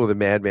parable of the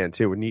madman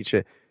too, when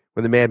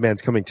the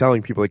madman's coming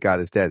telling people that God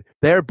is dead,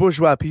 they're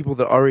bourgeois people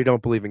that already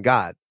don't believe in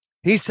God.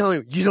 He's telling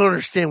you, you don't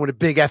understand what a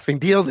big effing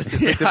deal this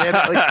is. Like,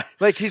 the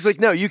man, he's like,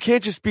 no, you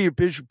can't just be a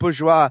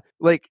bourgeois.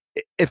 Like,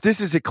 if this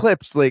is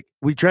eclipse, like,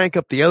 we drank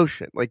up the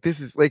ocean. Like,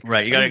 this is like,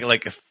 right. You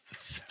gotta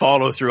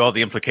follow through all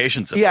the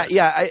implications of this.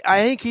 Yeah.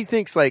 I think he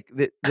thinks like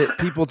that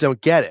people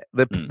don't get it.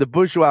 The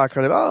bourgeois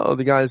kind of,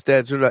 the guy is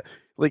dead. Sort of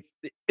like,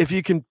 if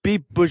you can be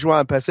bourgeois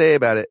and passé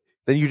about it,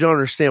 then you don't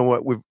understand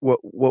what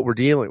we're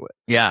dealing with.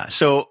 Yeah.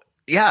 So,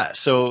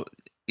 and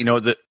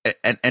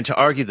to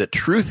argue that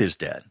truth is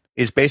dead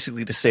is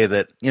basically to say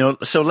that,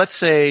 so let's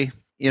say,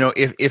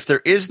 if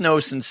there is no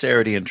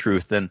sincerity and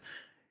truth, then,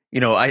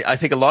 I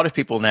think a lot of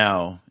people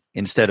now,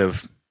 instead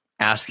of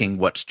asking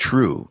what's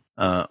true,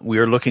 we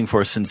are looking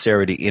for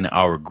sincerity in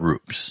our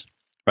groups,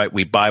 right?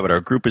 We buy what our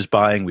group is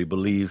buying. We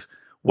believe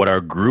what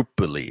our group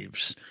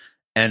believes.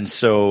 And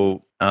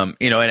so,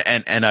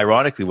 and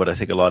ironically, what I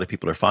think a lot of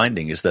people are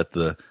finding is that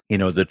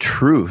the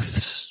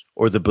truths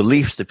or the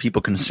beliefs that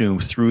people consume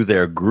through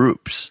their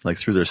groups, like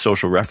through their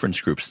social reference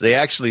groups, they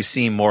actually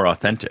seem more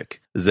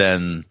authentic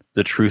than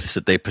the truths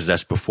that they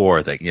possessed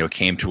before that,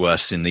 came to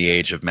us in the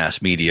age of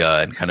mass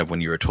media and kind of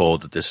when you were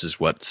told that this is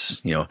what's,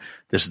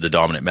 this is the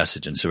dominant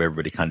message. And so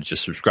everybody kind of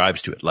just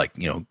subscribes to it. Like,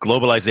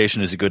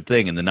 globalization is a good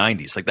thing in the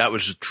 90s. Like that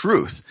was the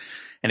truth.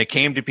 And it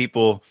came to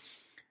people,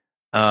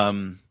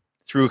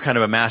 through kind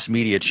of a mass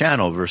media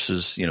channel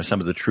versus, some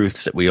of the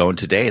truths that we own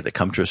today that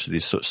come to us through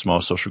these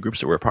small social groups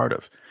that we're a part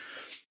of.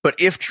 But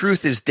if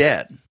truth is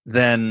dead,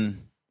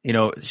 then,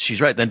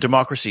 she's right. Then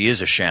democracy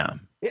is a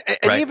sham. And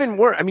right? even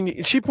more,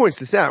 she points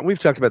this out. We've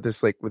talked about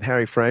this, like with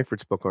Harry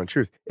Frankfurt's book on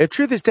truth. If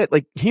truth is dead,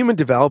 like human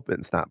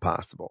development's not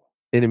possible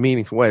in a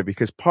meaningful way,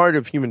 because part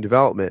of human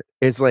development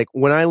is like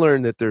when I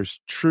learn that there's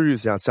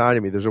truths outside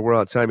of me, there's a world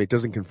outside of me, it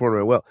doesn't conform to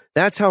my will.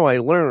 That's how I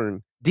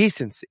learn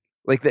decency.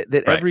 Like that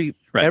right.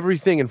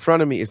 Everything in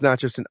front of me is not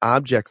just an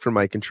object for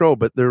my control,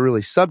 but they're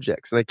really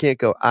subjects. And I can't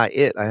go I,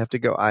 it. I have to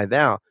go I,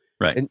 thou.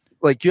 Right. And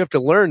like you have to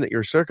learn that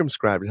you're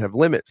circumscribed and have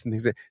limits and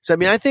things like that. So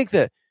I think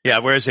that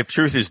whereas if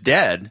truth is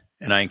dead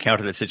and I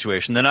encounter that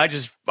situation, then I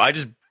just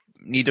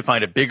need to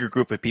find a bigger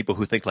group of people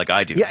who think like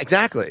I do. Yeah,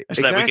 exactly.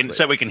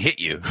 That we can hit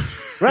you.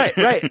 Right.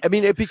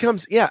 It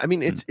becomes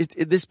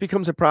this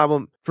becomes a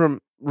problem from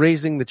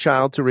raising the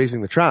child to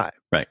raising the tribe.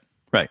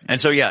 Right.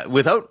 And so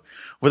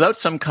without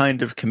some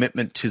kind of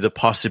commitment to the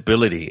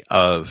possibility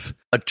of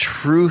a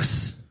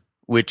truth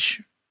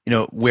which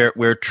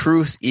where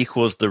truth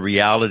equals the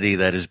reality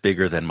that is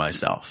bigger than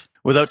myself.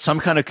 Without some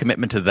kind of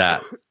commitment to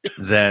that,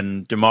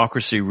 then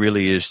democracy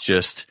really is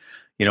just,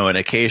 an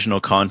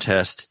occasional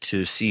contest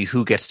to see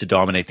who gets to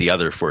dominate the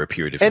other for a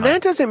period of time. And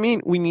that doesn't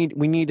mean we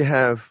need to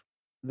have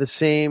all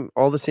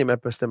the same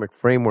epistemic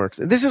frameworks.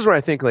 And this is where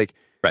I think right.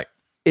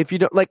 If you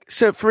don't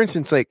so for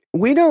instance,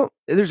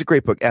 there's a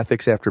great book,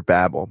 Ethics After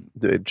Babel,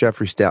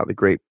 Jeffrey Stout, the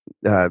great,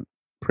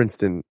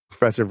 Princeton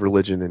professor of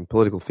religion and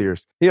political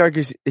theorist.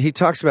 He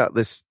talks about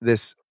this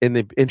in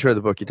the intro of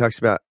the book. He talks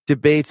about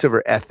debates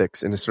over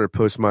ethics in a sort of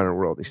postmodern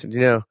world. He said,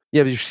 you have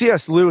your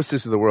C.S.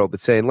 Lewis's of the world that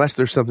say, unless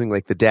there's something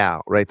like the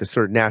Tao, right, the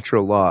sort of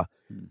natural law,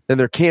 then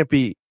there can't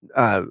be,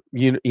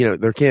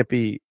 there can't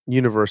be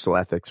universal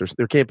ethics or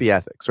there can't be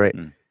ethics, right?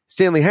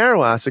 Stanley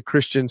Hauerwas, a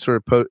Christian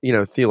sort of,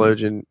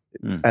 theologian,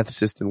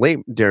 ethicist, and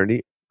late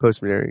modernity,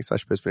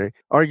 postmodernity,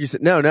 argues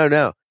that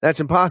no,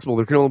 that's impossible.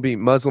 There can only be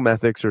Muslim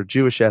ethics or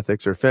Jewish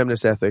ethics or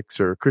feminist ethics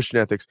or Christian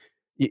ethics.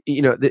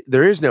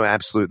 There is no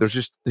absolute.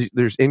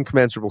 There's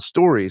incommensurable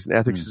stories, and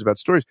ethics is about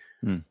stories.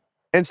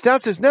 And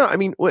Stout says, no,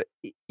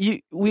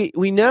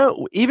 we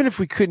know, even if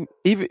we couldn't,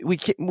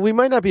 we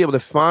might not be able to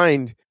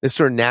find this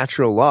sort of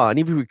natural law. And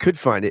even if we could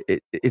find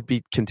it, it'd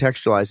be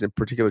contextualized in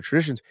particular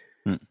traditions.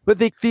 But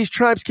these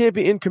tribes can't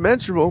be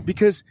incommensurable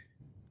because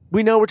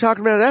we know we're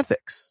talking about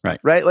ethics,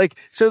 right? Like,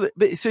 so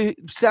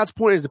Stout's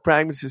point is the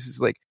pragmatist is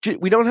like,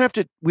 we don't have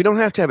to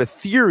have a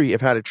theory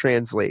of how to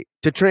translate,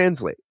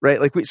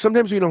 right? Like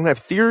sometimes we don't have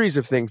theories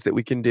of things that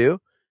we can do.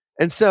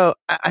 And so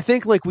I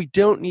think like we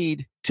don't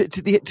need to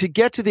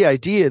get to the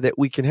idea that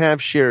we can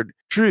have shared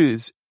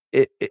truths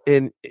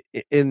in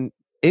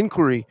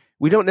inquiry.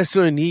 we don't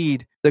necessarily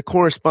need the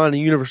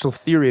corresponding universal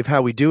theory of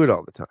how we do it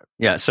all the time.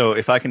 Yeah. So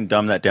if I can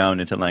dumb that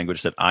down into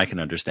language that I can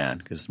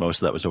understand, because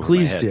most of that was over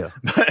my head.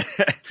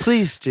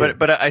 Please do.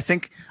 But I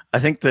think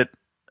that,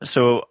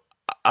 so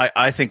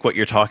I think what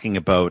you're talking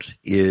about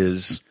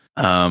is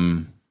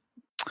doubt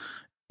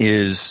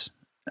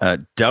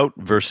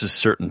versus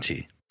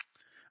certainty.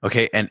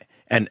 Okay.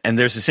 And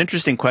there's this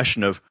interesting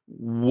question of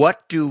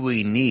what do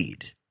we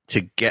need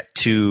to get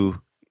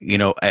to,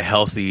 a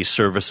healthy,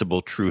 serviceable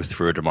truth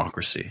for a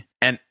democracy?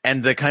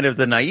 And the kind of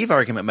the naive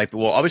argument might be,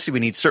 well, obviously we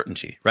need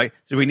certainty, right?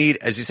 So we need,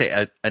 as you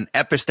say, an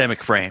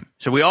epistemic frame.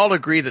 So we all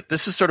agree that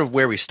this is sort of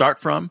where we start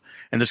from,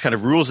 and there's kind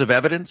of rules of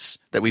evidence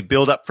that we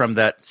build up from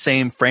that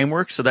same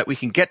framework so that we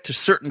can get to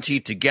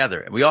certainty together.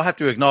 And we all have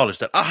to acknowledge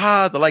that,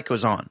 the light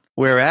goes on.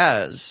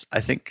 Whereas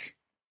I think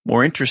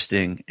more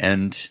interesting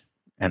and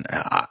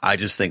I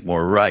just think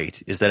more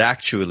right is that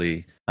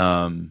actually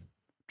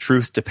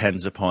truth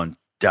depends upon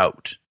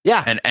doubt.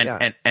 Yeah.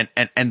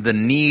 And the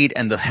need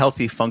and the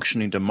healthy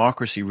functioning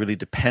democracy really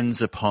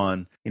depends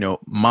upon,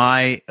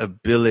 my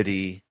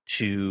ability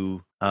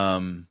to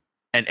and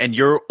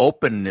your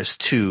openness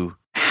to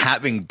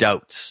having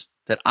doubts,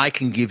 that I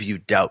can give you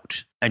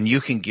doubt and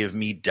you can give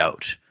me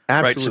doubt.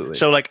 Absolutely.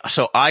 Right?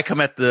 So I come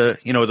at the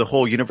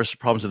whole universe of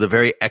problems with a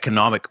very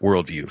economic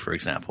worldview, for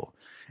example,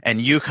 and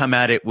you come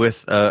at it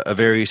with a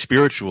very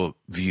spiritual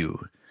view,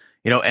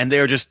 and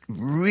they're just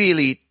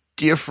really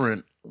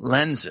different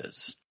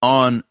lenses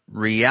on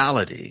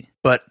reality.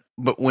 But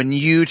when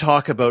you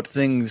talk about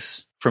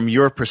things from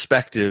your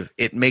perspective,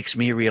 it makes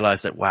me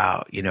realize that,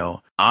 wow,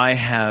 I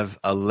have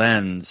a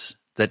lens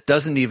that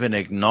doesn't even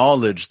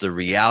acknowledge the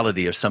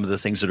reality of some of the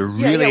things that are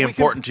really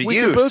important to you. We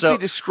could both be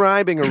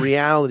describing a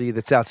reality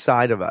that's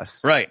outside of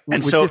us. Right.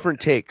 And with different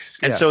takes.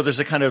 And so there's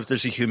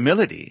a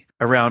humility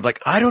around,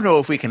 like, I don't know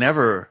if we can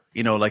ever,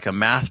 like a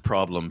math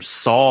problem,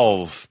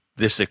 solve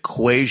this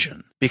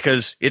equation,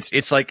 because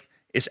it's like,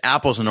 it's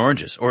apples and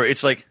oranges, or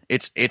it's like,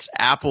 it's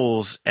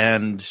apples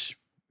and,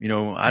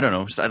 I don't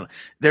know.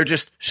 They're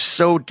just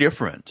so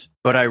different.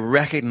 But I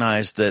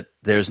recognize that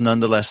there's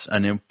nonetheless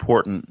an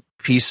important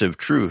piece of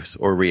truth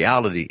or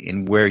reality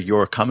in where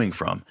you're coming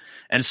from.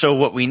 And so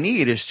what we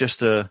need is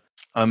just a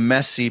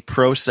messy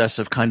process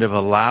of kind of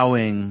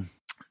allowing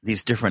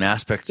these different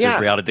aspects of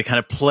reality to kind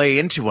of play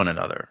into one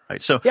another.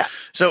 Right. So,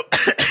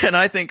 and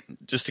I think,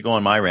 just to go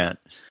on my rant,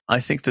 I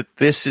think that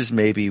this is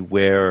maybe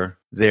where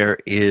there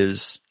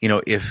is,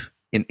 if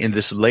in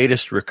this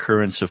latest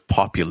recurrence of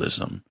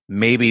populism,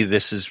 maybe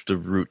this is the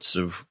roots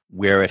of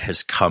where it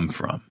has come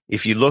from.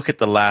 If you look at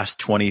the last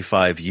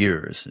 25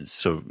 years,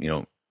 so,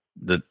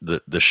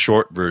 the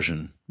short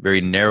version,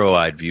 very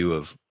narrow-eyed view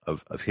of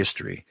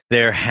history,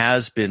 there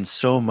has been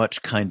so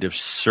much kind of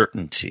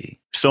certainty,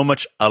 so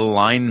much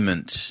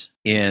alignment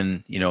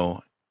in,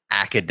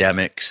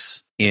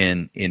 academics,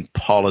 in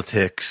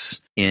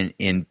politics,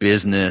 in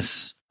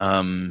business,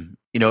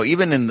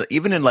 even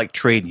in like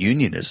trade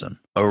unionism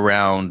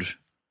around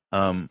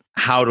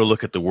how to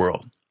look at the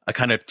world, a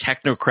kind of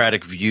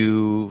technocratic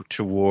view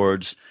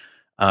towards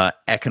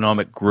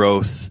economic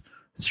growth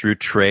through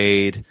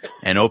trade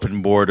and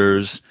open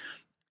borders,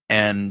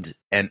 and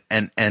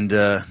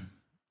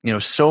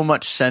so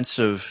much sense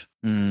of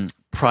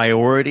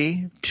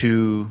priority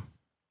to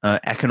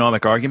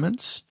economic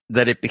arguments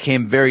that it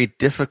became very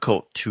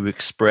difficult to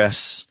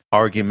express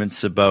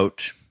arguments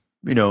about,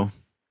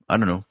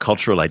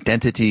 cultural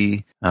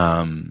identity,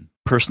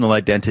 personal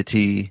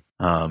identity,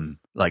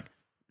 like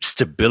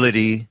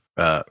stability,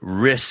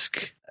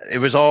 risk. It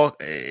was all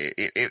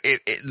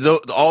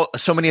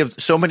so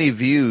many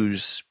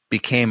views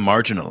became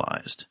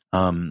marginalized.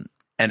 And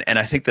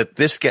I think that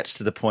this gets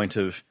to the point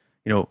of,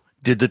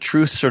 did the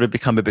truth sort of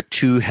become a bit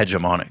too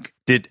hegemonic?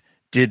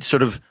 Did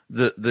sort of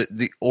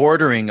the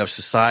ordering of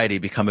society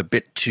become a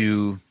bit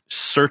too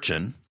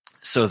certain,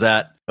 so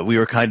that we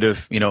were kind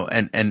of,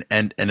 and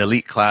an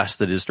elite class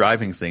that is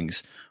driving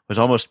things was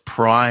almost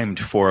primed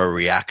for a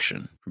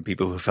reaction from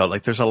people who felt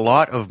like there's a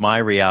lot of my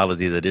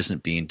reality that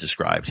isn't being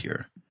described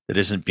here, that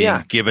isn't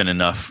being given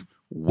enough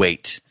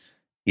weight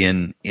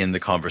in the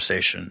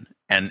conversation.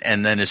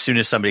 And then as soon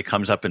as somebody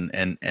comes up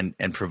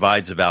and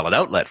provides a valid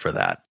outlet for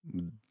that,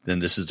 then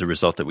this is the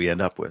result that we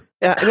end up with.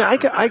 Yeah, I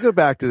mean, I go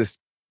back to this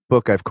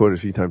book I've quoted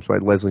a few times by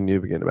Leslie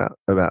Newbegin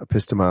about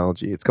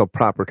epistemology. It's called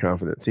Proper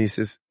Confidence. He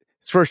says,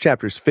 his first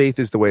chapter is faith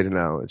is the way to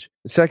knowledge.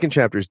 The second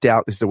chapter is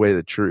doubt is the way to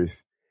the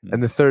truth.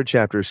 And the third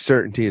chapter is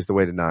certainty is the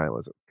way to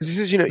nihilism. Because he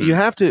says, you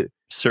have to...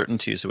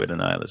 Certainty is the way to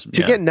nihilism.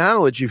 To get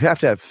knowledge, you have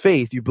to have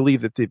faith. You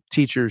believe that the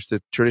teachers,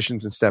 the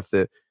traditions and stuff,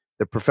 the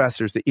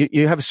professors, that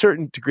you have a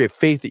certain degree of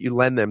faith that you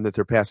lend them that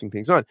they're passing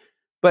things on.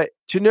 But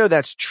to know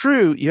that's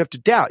true, you have to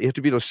doubt. You have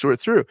to be able to sort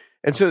through.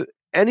 And so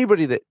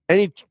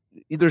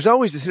there's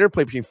always this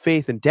interplay between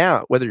faith and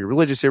doubt, whether you're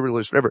religious,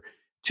 irreligious, whatever.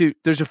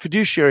 There's a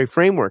fiduciary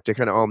framework to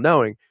kind of all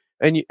knowing.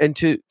 And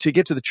to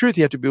get to the truth,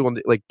 you have to be able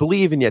to like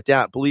believe and yet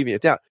doubt, believe and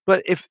yet doubt.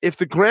 But if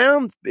the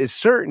ground is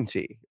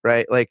certainty,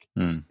 right? Like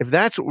if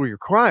that's what we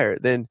require,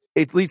 then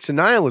it leads to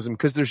nihilism,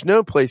 because there's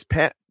no place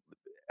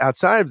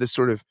outside of this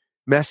sort of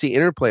messy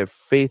interplay of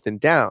faith and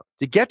doubt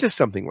to get to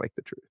something like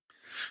the truth.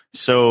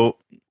 So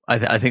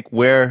I think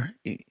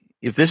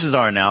if this is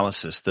our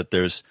analysis, that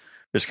there's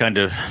kind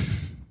of.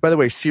 By the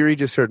way, Siri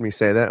just heard me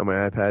say that on my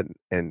iPad,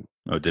 and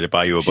did it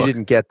buy you a book? She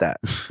didn't get that.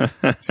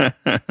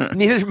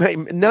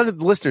 None of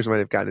the listeners might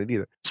have gotten it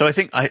either. So I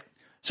think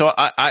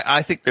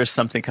I think there's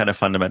something kind of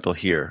fundamental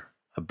here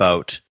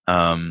about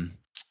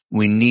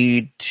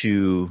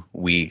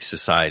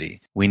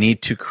society, we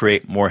need to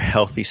create more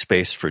healthy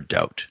space for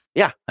doubt.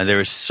 Yeah. And there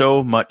is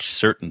so much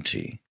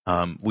certainty.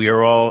 We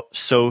are all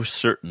so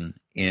certain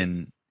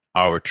in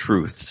our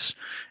truths,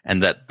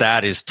 and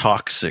that is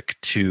toxic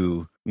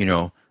to,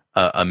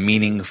 a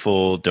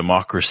meaningful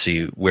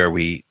democracy where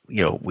we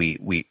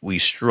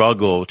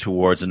struggle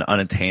towards an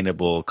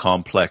unattainable,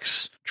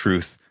 complex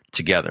truth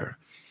together.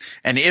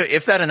 And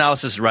if that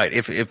analysis is right,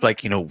 if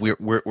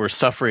we're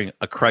suffering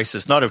a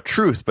crisis, not of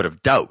truth, but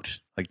of doubt,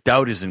 like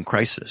doubt is in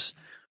crisis,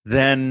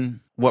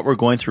 then what we're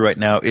going through right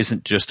now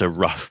isn't just a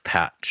rough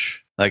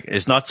patch. Like,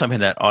 it's not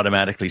something that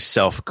automatically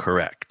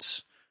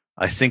self-corrects.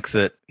 I think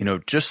that,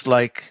 just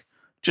like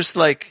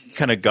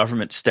kind of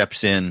government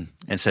steps in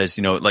and says,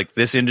 like,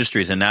 this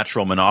industry is a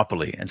natural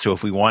monopoly. And so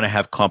if we want to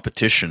have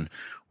competition,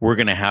 we're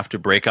going to have to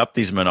break up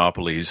these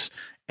monopolies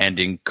and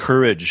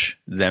encourage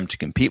them to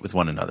compete with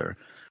one another.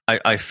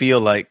 I feel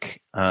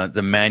like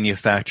the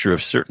manufacture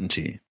of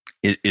certainty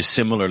is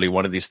similarly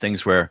one of these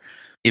things where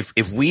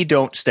if we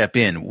don't step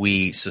in,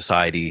 we,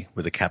 society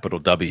with a capital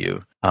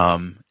W,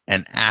 and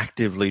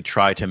actively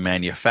try to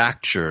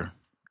manufacture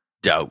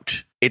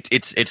doubt,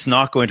 it's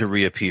not going to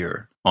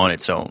reappear on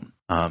its own.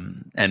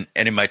 And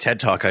in my TED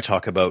Talk, I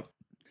talk about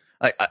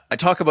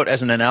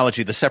as an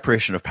analogy the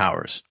separation of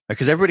powers,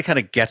 because everybody kind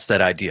of gets that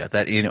idea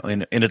that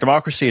in a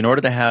democracy, in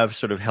order to have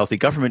sort of healthy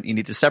government, you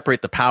need to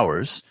separate the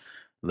powers.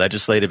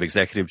 Legislative,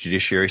 executive,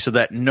 judiciary, so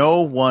that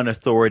no one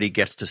authority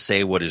gets to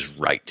say what is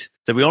right.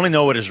 So we only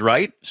know what is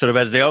right sort of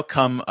as the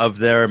outcome of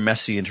their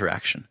messy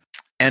interaction.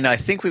 And I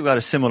think we've got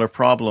a similar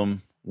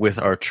problem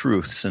with our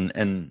truths.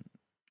 And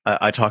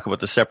I talk about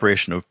the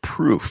separation of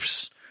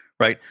proofs,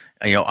 right?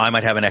 I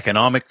might have an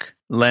economic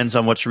lens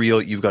on what's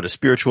real. You've got a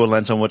spiritual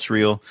lens on what's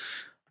real.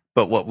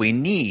 But what we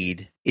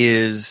need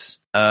is,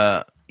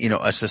 a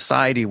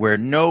society where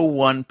no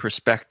one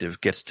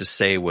perspective gets to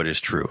say what is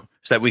true.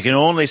 So that we can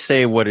only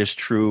say what is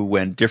true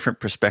when different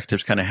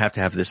perspectives kind of have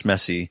to have this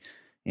messy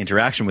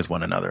interaction with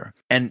one another.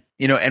 And,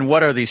 and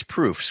what are these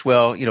proofs?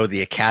 Well,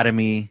 the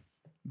academy,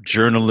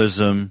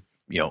 journalism,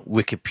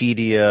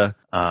 Wikipedia,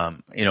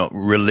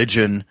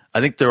 religion. I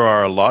think there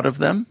are a lot of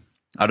them.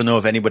 I don't know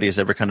if anybody has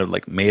ever kind of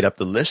like made up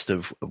the list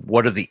of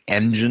what are the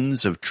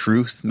engines of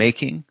truth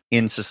making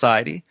in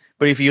society.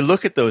 But if you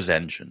look at those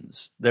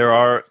engines, there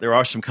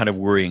are some kind of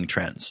worrying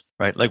trends,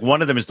 right? Like,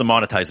 one of them is the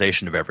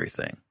monetization of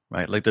everything,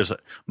 right? Like,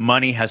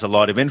 money has a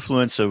lot of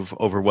influence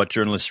over what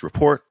journalists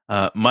report.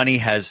 Money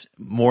has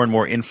more and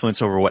more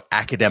influence over what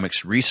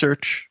academics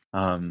research.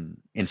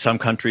 In some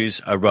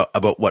countries,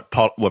 about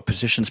what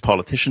positions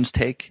politicians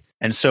take.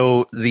 And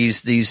so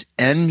these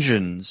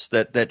engines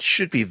that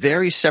should be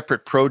very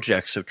separate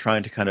projects of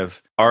trying to kind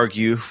of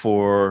argue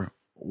for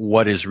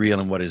what is real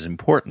and what is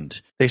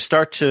important, they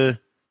start to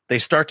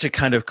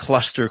kind of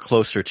cluster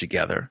closer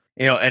together.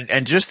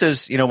 And just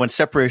as, when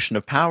separation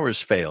of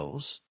powers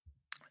fails,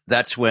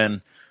 that's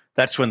when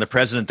the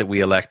president that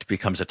we elect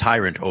becomes a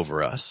tyrant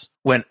over us.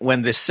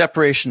 When the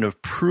separation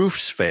of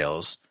proofs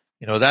fails,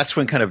 that's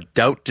when kind of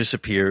doubt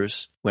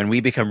disappears, when we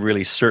become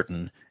really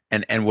certain,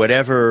 and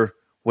whatever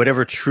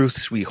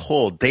truths we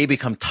hold, they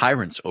become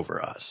tyrants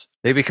over us.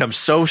 They become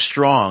so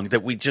strong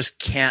that we just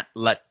can't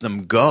let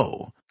them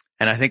go.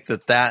 And I think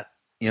that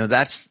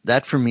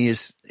for me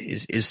is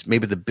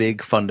maybe the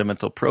big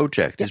fundamental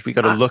project, is we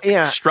got to look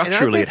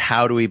structurally at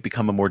how do we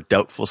become a more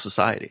doubtful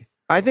society.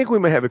 I think we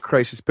might have a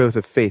crisis both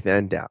of faith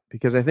and doubt,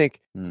 because I think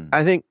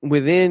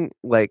within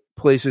like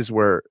places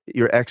where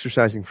you're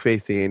exercising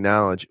faith and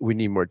knowledge, we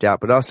need more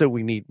doubt, but also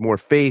we need more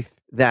faith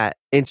that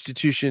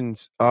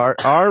institutions are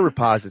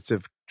reposits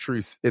of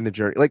truth in the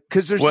journey. Like,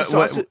 because there's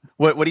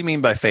what do you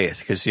mean by faith?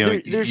 Because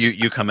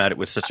you come at it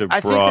with such a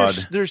broad.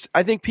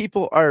 I think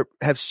people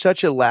have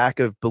such a lack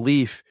of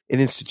belief in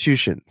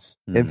institutions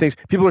and things.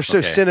 People are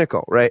so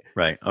cynical, right?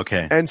 Right.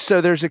 Okay. And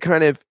so there's a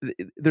kind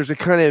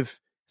of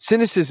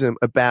cynicism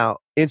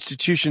about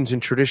institutions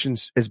and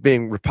traditions as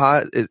being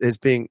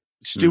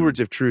stewards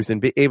of truth and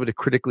be able to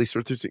critically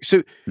sort through things.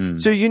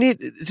 So you need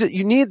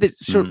this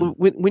sort of,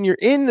 when you're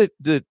in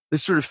the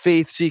sort of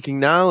faith seeking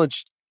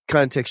knowledge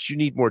context, you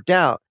need more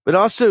doubt, but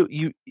also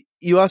you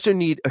also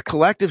need a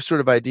collective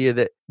sort of idea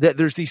that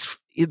there's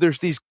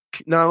these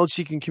knowledge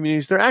seeking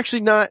communities. They're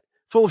actually not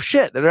full of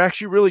shit. That are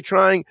actually really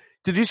trying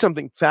to do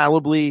something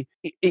fallibly,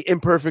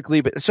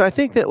 imperfectly. But so I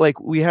think that like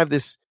we have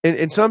this,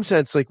 in some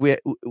sense, like we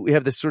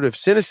have this sort of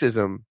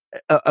cynicism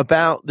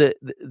about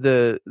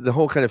the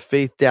whole kind of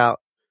faith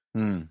doubt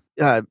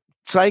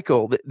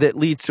cycle that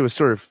leads to a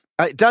sort of,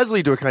 it does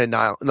lead to a kind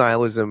of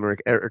nihilism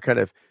or kind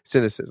of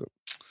cynicism.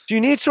 So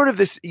you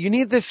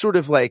need this sort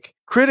of like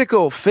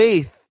critical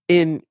faith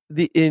in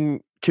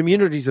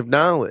communities of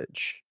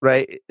knowledge,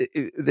 right?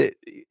 That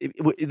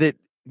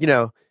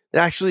that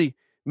actually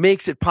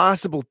makes it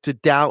possible to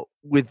doubt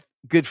with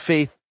good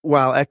faith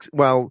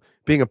while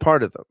being a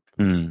part of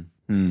them.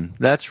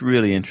 That's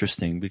really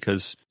interesting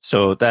because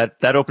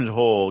that opens a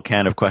whole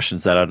can of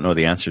questions that I don't know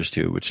the answers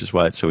to, which is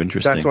why it's so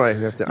interesting. That's why I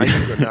need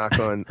to go knock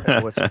on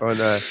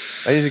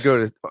I need to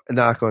go to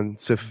knock on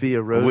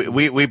Sophia Rose.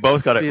 We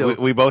both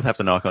we both have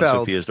to knock on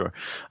Sophia's door.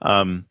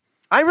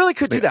 I really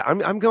could do that.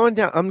 I'm going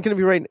down. I'm going to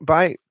be right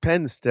by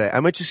Penn's today. I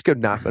might just go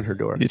knock on her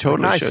door. You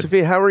totally should. Hi,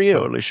 Sophia. How are you?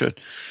 Totally should.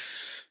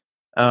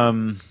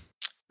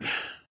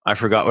 I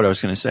forgot what I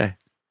was going to say.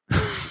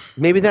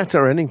 Maybe that's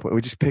our ending point.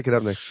 We just pick it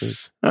up next week.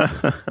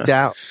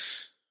 Doubt,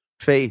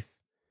 faith,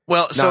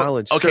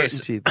 knowledge,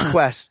 certainty, the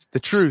quest, the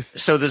truth.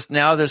 So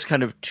there's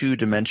kind of two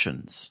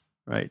dimensions,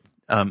 right?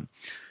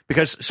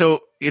 Because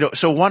so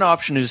one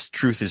option is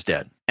truth is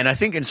dead, and I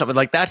think in something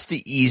like that's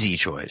the easy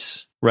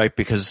choice, right?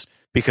 Because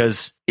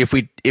if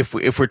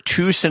we're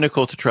too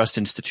cynical to trust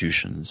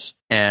institutions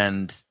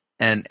and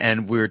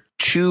we're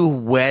too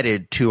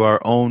wedded to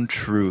our own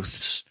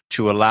truths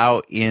to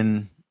allow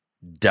in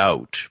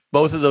doubt,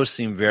 both of those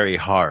seem very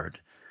hard.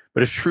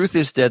 But if truth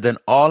is dead, then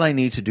all I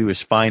need to do is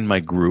find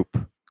my group,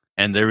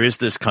 and there is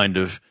this kind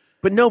of.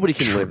 But nobody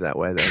can live that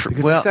way, though.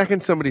 Because the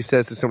second somebody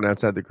says to someone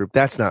outside the group,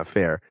 that's not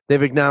fair,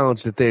 they've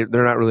acknowledged that they're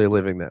not really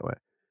living that way.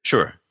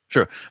 Sure.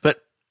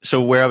 But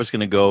so where I was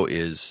going to go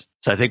is,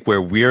 so I think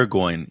where we're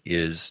going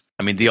is,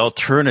 I mean, the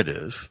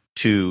alternative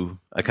to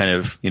a kind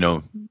of,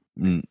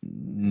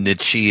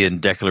 Nietzschean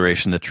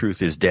declaration that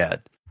truth is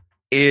dead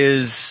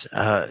is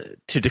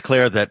to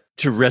declare that,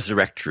 to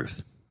resurrect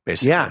truth,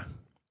 basically. Yeah.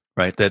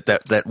 Right?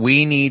 That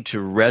we need to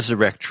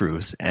resurrect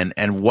truth.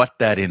 And what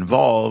that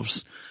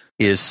involves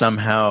is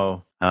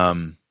somehow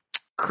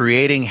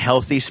creating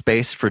healthy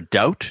space for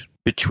doubt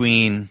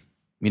between,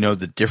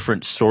 the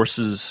different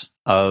sources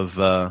of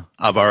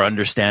our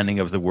understanding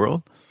of the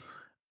world.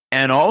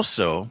 And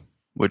also,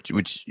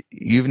 which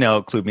you've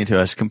now clued me to,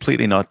 as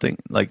completely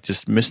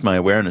just missed my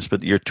awareness,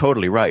 but you're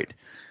totally right.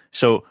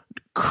 So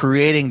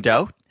creating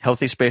doubt,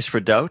 healthy space for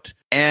doubt,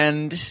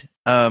 and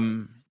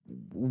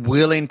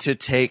willing to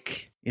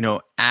take,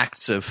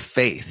 acts of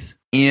faith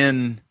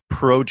in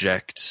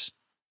projects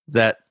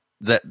that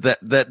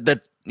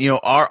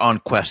are on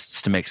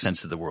quests to make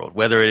sense of the world,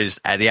 whether it is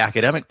the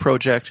academic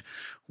project,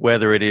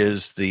 whether it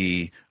is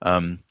the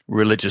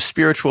religious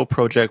spiritual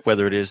project,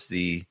 whether it is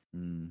the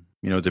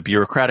the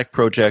bureaucratic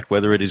project,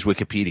 whether it is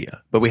Wikipedia.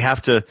 But we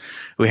have to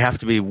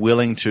be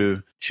willing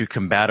to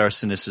combat our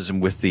cynicism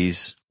with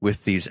these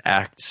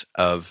acts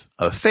of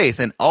faith,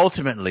 and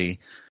ultimately,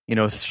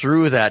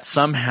 through that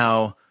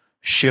somehow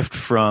shift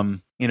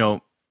from,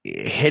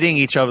 hitting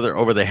each other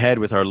over the head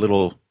with our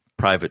little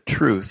private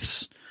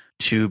truths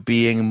to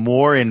being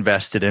more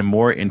invested and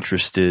more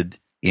interested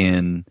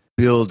in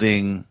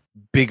building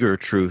bigger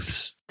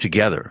truths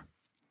together.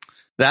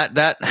 That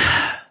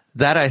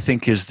I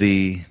think is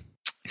the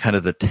kind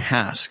of the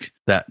task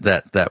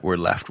that we're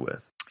left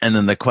with. And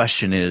then the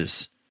question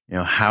is,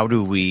 how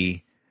do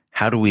we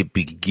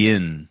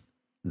begin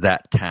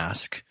that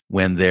task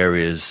when there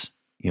is,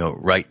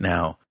 right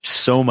now,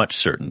 so much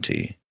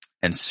certainty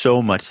and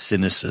so much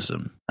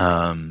cynicism?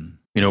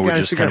 We're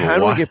just kind of, how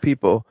do we get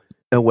people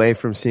away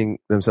from seeing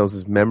themselves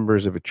as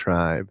members of a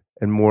tribe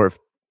and more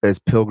as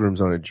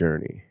pilgrims on a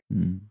journey?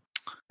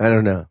 I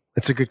don't know.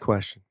 It's a good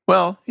question.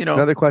 Well,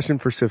 another question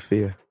for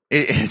Sophia.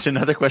 It's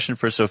another question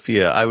for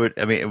Sophia. We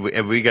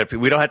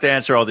don't have to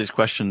answer all these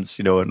questions,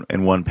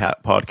 in one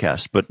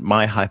podcast, but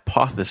my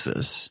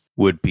hypothesis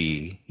would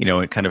be,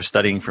 kind of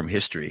studying from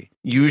history.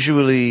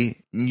 Usually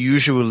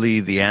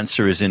the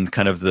answer is in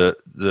kind of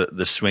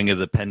the swing of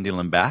the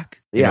pendulum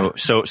back. Yeah.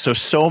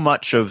 So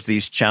much of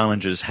these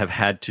challenges have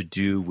had to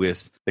do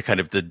with the kind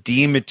of the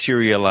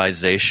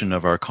dematerialization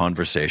of our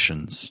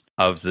conversations,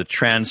 of the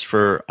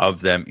transfer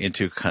of them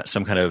into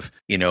some kind of,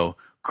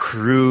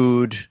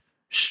 crude,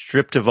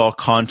 stripped of all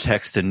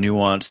context and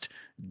nuanced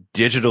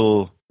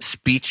digital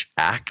speech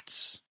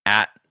acts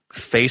at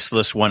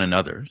faceless one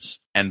another's.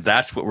 And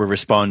that's what we're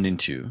responding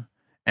to.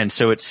 And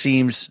so it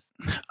seems,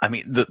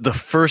 the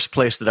first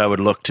place that I would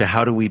look to,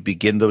 how do we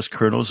begin those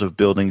kernels of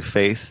building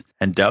faith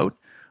and doubt,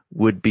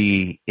 would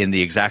be in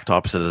the exact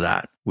opposite of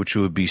that, which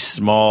would be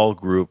small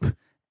group,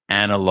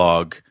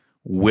 analog,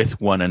 with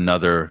one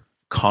another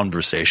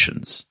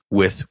conversations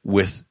with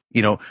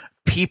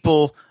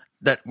people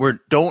that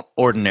don't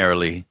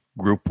ordinarily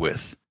group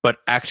with, but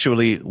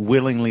actually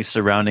willingly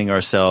surrounding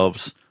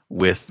ourselves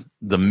with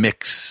the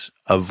mix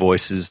of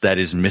voices that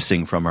is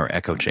missing from our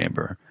echo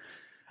chamber.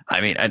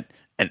 And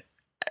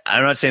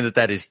I'm not saying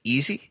that is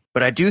easy,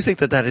 but I do think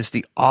that is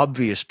the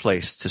obvious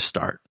place to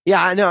start.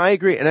 Yeah, I know, I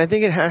agree. And I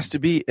think it has to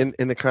be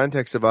in the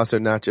context of also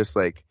not just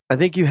I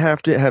think you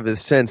have to have the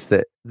sense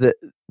that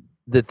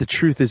the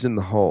truth is in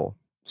the whole.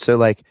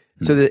 So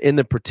so that in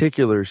the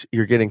particulars,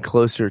 you're getting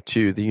closer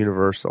to the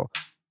universal.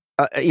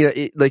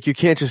 You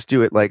can't just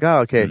do it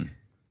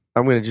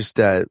I'm going to just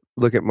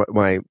look at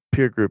my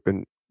peer group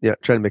and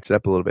try to mix it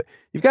up a little bit.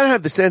 You've got to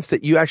have the sense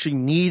that you actually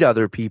need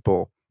other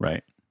people,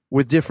 right,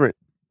 with different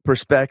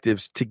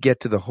perspectives to get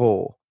to the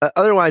whole.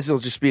 Otherwise,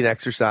 it'll just be an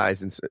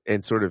exercise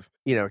and sort of,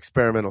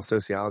 experimental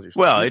sociology.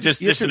 Well, it's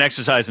just an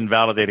exercise in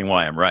validating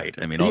why I'm right.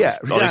 I mean, all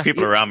these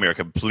people around me are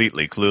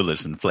completely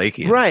clueless and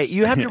flaky. Right.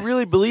 You have to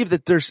really believe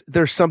that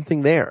there's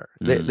something there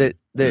that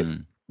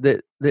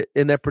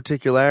in that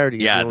particularity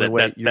is the only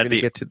way you're going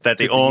to get to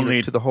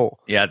the whole.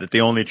 Yeah, that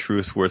the only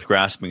truth worth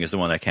grasping is the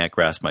one I can't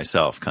grasp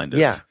myself, kind of.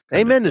 Yeah.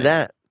 Amen to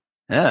that.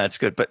 Yeah, that's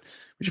good. But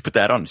we should put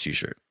that on a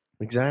t-shirt.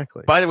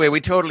 Exactly. By the way,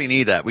 we totally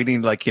need that. We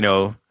need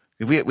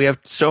we have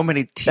so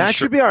many t-shirts. That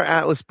should be our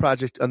Atlas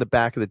project on the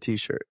back of the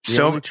t-shirt.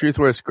 The only truth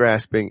worth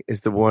grasping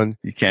is the one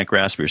you can't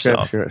grasp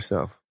yourself.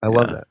 I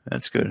love that.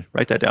 That's good.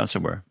 Write that down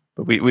somewhere.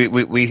 But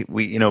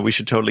we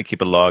should totally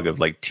keep a log of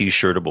like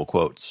t-shirtable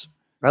quotes.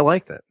 I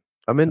like that.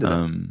 I'm into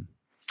that.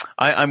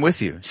 I'm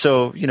with you.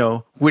 So,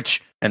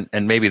 which,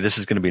 and maybe this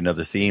is going to be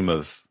another theme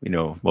of,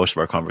 most of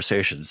our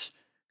conversations,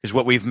 is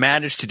what we've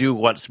managed to do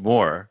once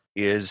more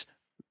is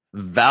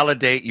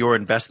validate your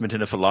investment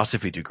in a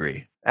philosophy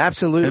degree.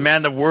 Absolutely. And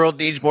man, the world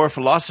needs more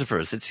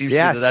philosophers. It seems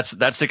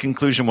that's the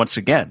conclusion once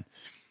again.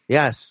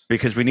 Yes.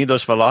 Because we need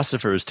those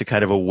philosophers to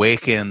kind of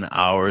awaken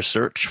our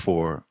search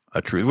for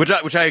a truth,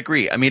 which I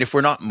agree. I mean, if we're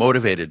not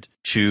motivated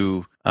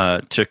to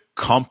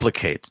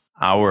complicate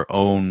our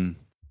own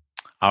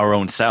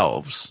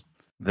selves,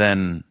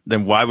 then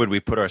why would we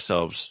put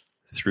ourselves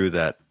through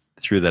that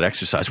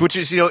exercise? Which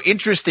is,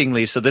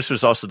 interestingly, so this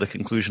was also the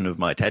conclusion of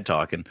my TED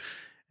Talk, and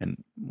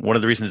one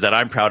of the reasons that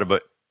I'm proud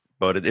about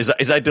it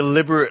is I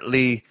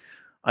deliberately,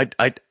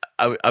 I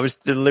was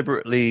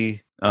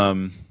deliberately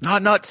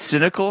not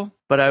cynical,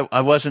 but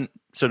I wasn't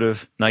sort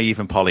of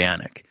naive and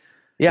Pollyannic.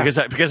 Yeah.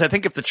 Because I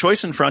think if the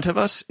choice in front of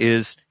us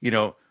is,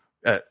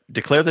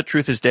 declare the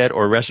truth is dead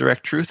or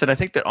resurrect truth, and I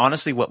think that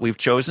honestly what we've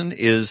chosen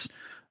is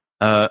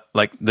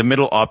like the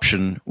middle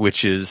option,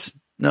 which is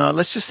no,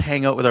 let's just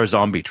hang out with our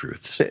zombie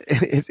truths.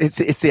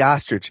 It's the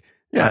ostrich.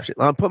 Yeah.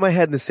 I'll put my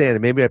head in the sand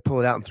and maybe I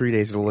pull it out in 3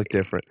 days. It'll look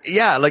different.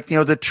 Yeah. Like,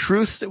 the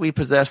truths that we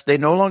possess, they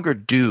no longer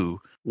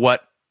do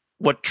what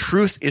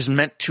truth is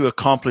meant to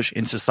accomplish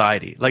in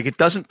society. Like, it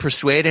doesn't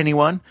persuade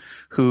anyone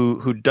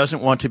who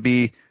doesn't want to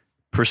be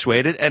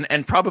persuaded.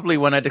 And probably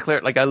when I declare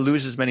it, like, I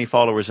lose as many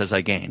followers as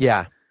I gain.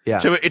 Yeah. Yeah.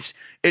 So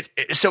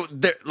so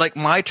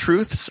my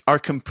truths are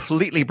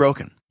completely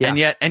broken.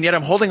 Yeah. And yet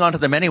I'm holding on to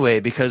them anyway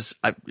because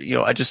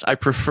I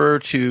prefer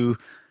to,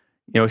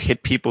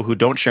 hit people who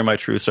don't share my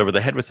truths over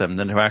the head with them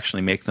than to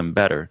actually make them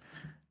better.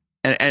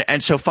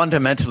 And so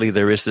fundamentally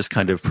there is this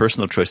kind of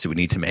personal choice that we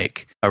need to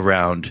make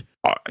around,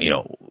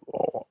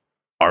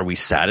 are we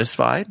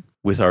satisfied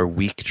with our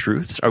weak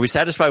truths? Are we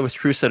satisfied with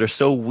truths that are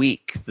so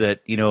weak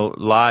that,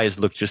 lies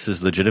look just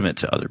as legitimate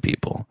to other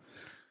people?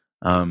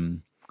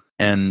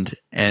 And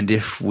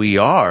if we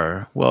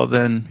are, well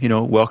then,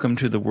 welcome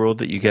to the world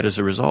that you get as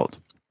a result.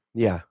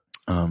 Yeah.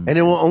 And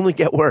it will only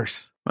get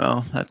worse.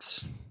 Well,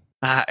 that's,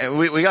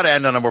 we got to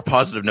end on a more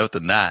positive note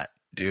than that,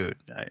 dude.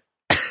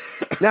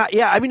 Now,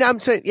 yeah, I mean, I'm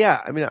saying,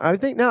 yeah, I mean, I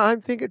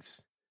think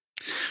it's,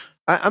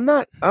 I'm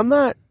not.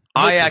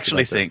 I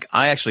actually think,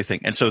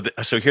 and so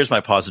here's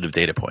my positive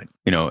data point,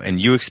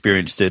 and you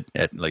experienced it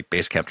at like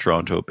Basecamp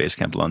Toronto,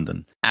 Basecamp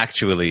London.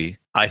 Actually,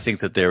 I think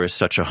that there is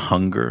such a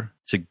hunger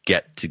to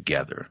get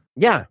together.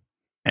 Yeah.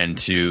 And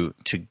to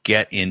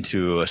get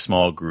into a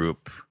small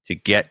group, to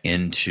get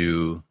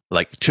into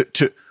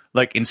to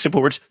in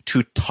simple words,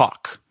 to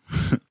talk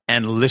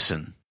and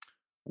listen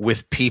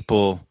with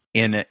people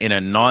in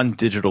a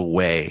non-digital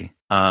way,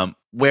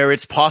 where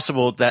it's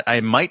possible that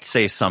I might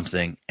say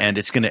something and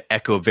it's going to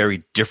echo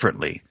very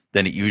differently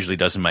than it usually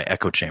does in my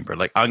echo chamber.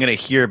 Like, I'm going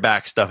to hear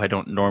back stuff I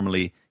don't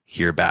normally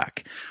hear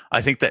back.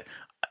 I think that,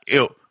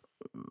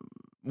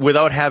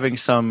 without having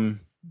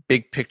some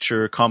big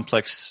picture,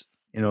 complex,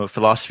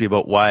 philosophy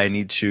about why I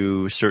need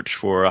to search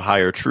for a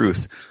higher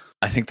truth,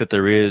 I think that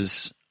there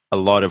is a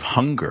lot of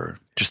hunger,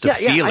 just a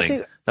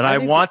feeling that I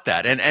want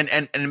that.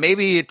 And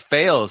maybe it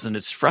fails and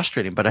it's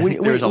frustrating, but I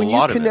think there's a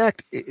lot of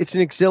it. It's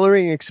an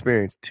exhilarating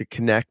experience to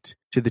connect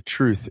to the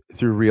truth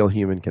through real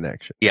human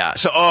connection. Yeah.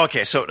 So,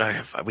 okay. So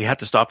we have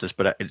to stop this,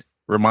 but it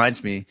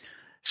reminds me.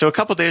 So a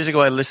couple of days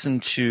ago, I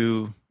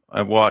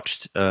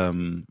watched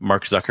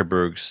Mark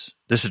Zuckerberg's,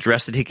 this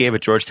address that he gave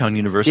at Georgetown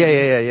University.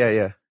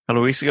 Yeah. A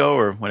couple of weeks ago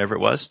or whenever it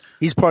was.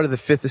 He's part of the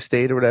Fifth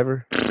Estate or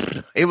whatever.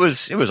 It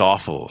was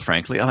awful,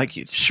 frankly.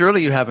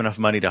 Surely you have enough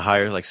money to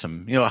hire like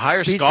some,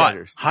 hire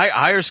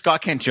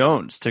Scott Kent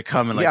Jones to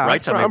come and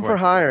write something. I'm for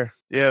hire.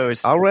 Yeah,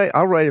 I'll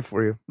write it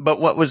for you. But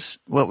what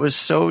was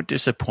so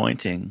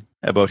disappointing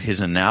about his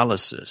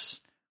analysis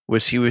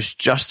was he was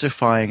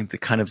justifying the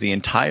kind of the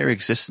entire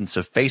existence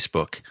of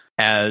Facebook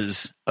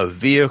as a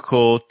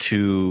vehicle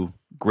to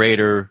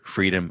greater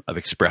freedom of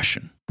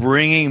expression,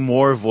 bringing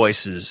more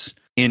voices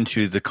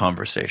into the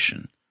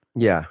conversation.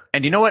 Yeah.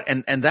 And you know what?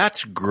 And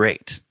that's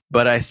great.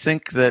 But I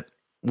think that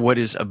what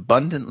is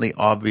abundantly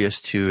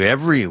obvious to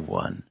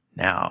everyone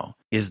now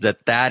is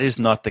that is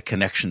not the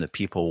connection that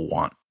people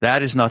want.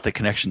 That is not the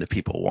connection that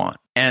people want.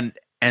 And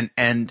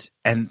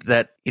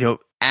that,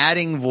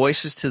 adding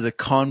voices to the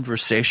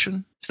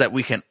conversation so that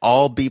we can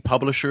all be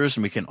publishers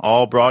and we can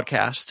all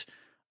broadcast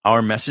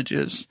our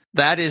messages,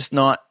 that is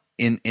not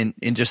in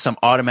just some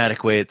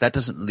automatic way. That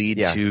doesn't lead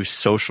to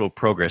social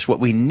progress. What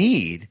we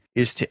need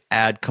is to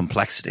add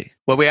complexity.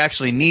 What we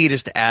actually need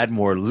is to add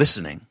more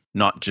listening,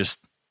 not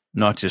just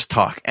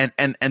talk.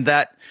 And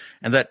that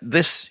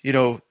this,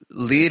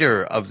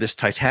 leader of this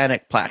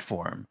titanic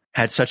platform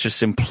had such a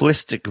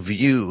simplistic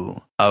view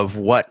of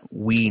what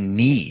we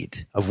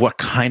need, of what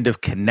kind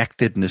of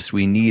connectedness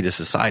we need as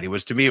society.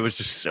 To me, it was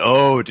just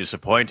so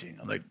disappointing.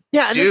 I'm like,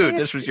 dude,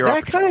 this was your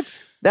opportunity.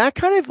 That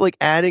kind of like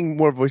adding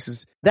more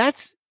voices,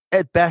 that's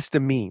at best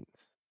a means.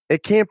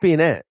 It can't be an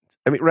end.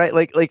 I mean, right?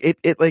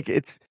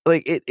 It's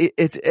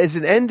as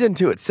an end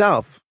unto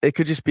itself, it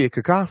could just be a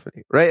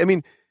cacophony, right? I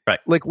mean, right.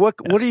 Like what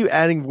are you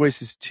adding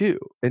voices to,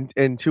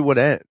 and to what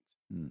ends?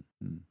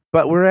 Mm-hmm.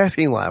 But we're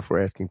asking live.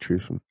 We're asking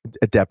truth from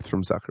a depth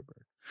from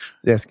Zuckerberg.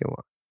 Asking a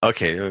lot.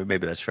 Okay,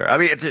 maybe that's fair. I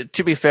mean,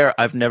 to be fair,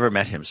 I've never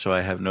met him, so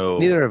I have no.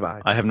 Neither have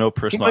I. I have no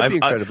personal. He might be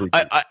incredibly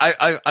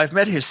I've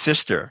met his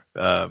sister,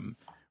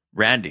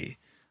 Randy,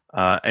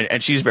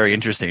 and she's very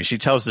interesting. She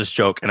tells this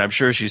joke, and I'm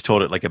sure she's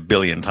told it like 1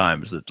 billion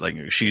times that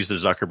like she's the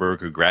Zuckerberg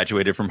who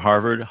graduated from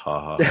Harvard.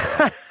 Ha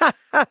ha. ha.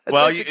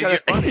 Well,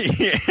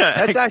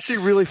 that's actually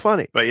really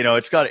funny. But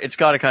it's got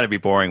to kind of be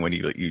boring when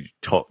you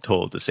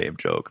told the same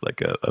joke like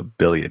a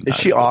billion times.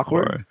 Is she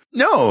awkward?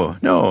 No,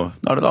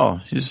 not at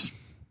all. She's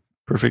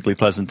perfectly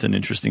pleasant and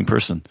interesting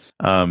person.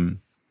 But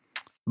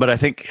I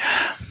think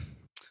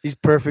he's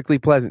perfectly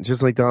pleasant,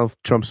 just like Donald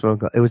Trump's phone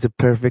call. It was a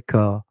perfect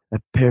call,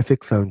 a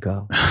perfect phone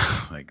call.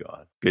 Oh my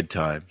God, good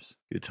times.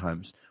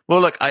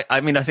 Well, look,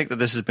 I mean, I think that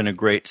this has been a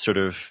great sort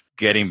of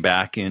getting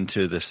back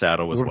into the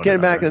saddle with one another. We're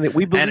getting back in it.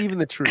 We believe in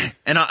the truth.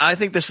 And I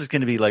think this is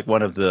going to be like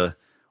one of the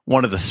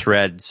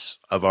threads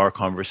of our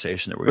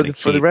conversation that we're going to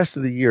keep for the rest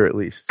of the year, at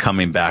least,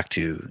 coming back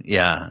to.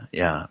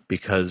 Yeah.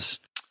 Because,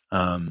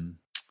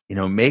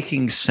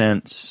 making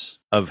sense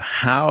of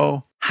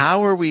how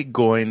are we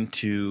going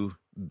to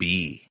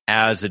be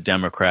as a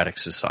democratic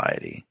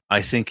society,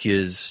 I think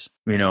is,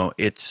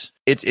 it's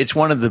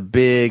one of the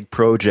big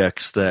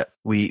projects that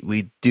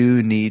we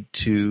do need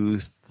to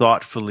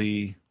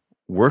thoughtfully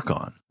work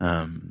on.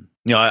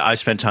 I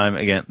spent time,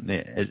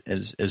 again,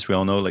 as we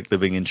all know, like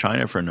living in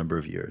China for a number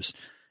of years.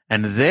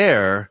 And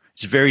there,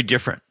 it's very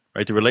different,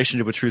 right? The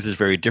relationship with truth is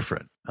very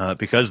different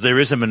because there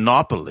is a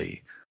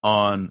monopoly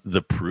on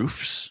the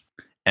proofs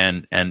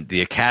and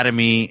the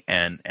academy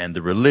and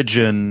the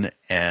religion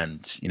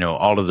and,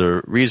 all of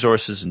the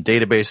resources and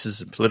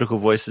databases and political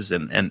voices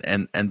and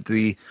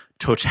the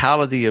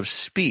totality of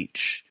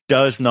speech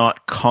does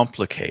not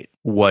complicate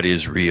what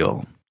is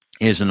real,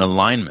 is an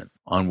alignment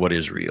on what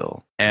is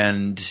real.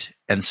 And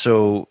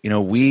so,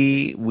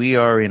 we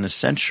are in a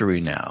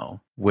century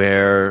now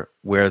where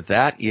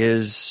that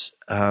is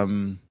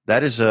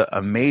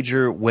a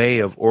major way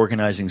of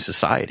organizing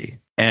society.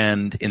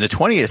 And in the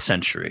 20th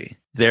century,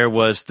 there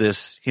was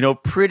this,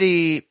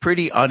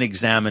 pretty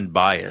unexamined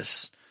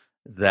bias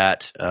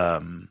that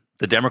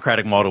the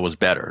democratic model was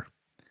better.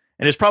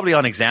 And it's probably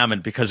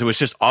unexamined because it was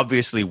just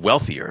obviously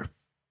wealthier.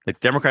 The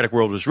democratic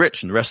world was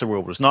rich and the rest of the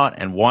world was not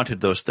and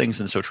wanted those things.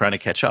 And so trying to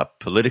catch up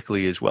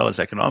politically as well as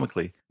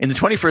economically. In the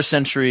 21st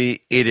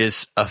century, it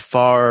is a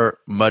far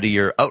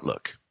muddier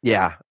outlook.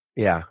 Yeah.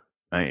 It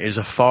is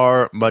a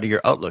far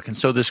muddier outlook. And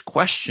so this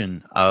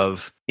question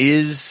of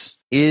is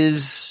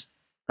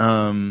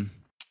the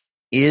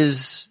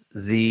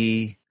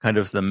kind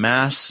of the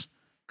mass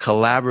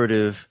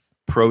collaborative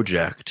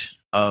project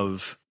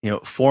of,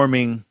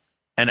 forming,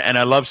 and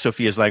I love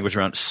Sophia's language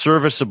around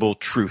serviceable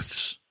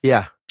truths.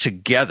 Yeah.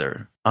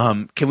 Together.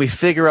 Can we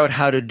figure out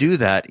how to do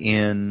that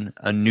in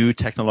a new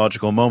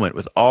technological moment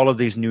with all of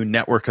these new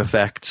network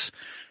effects,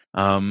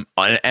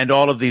 and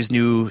all of these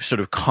new sort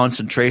of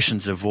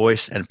concentrations of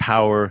voice and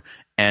power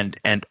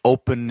and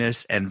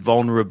openness and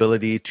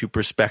vulnerability to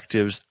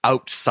perspectives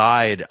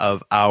outside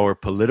of our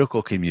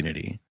political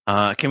community?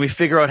 Can we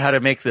figure out how to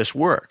make this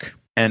work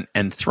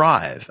and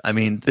thrive? I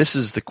mean, this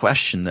is the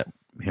question that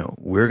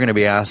we're going to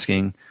be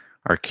asking,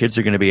 our kids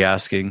are going to be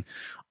asking,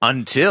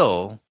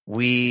 until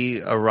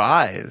we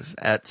arrive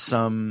at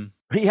some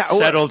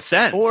settled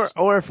sense,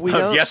 or if we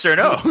don't, yes or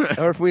no,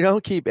 or if we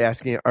don't keep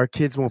asking it, our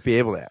kids won't be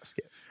able to ask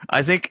it.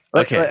 I think.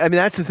 Okay, I mean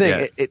that's the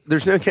thing. Yeah.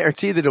 There's no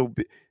guarantee that it'll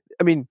be.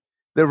 I mean,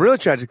 the really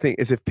tragic thing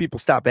is if people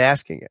stop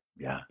asking it.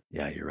 Yeah,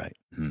 you're right.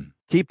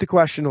 Keep the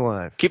question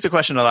alive. Keep the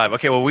question alive.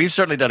 Okay, well, we've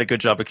certainly done a good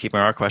job of keeping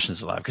our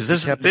questions alive because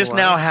this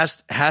now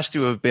has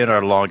to have been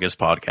our longest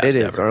podcast. It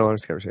is ever. our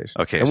longest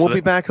conversation. Okay, and we'll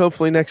be back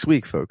hopefully next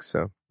week, folks.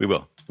 So we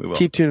will.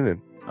 Keep tuning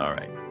in. All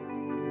right.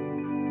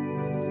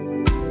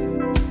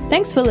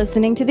 Thanks for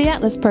listening to the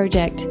Atlas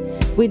Project.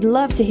 We'd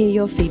love to hear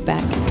your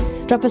feedback.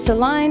 Drop us a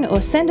line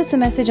or send us a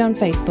message on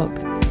Facebook.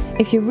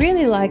 If you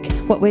really like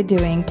what we're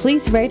doing,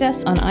 please rate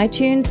us on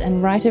iTunes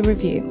and write a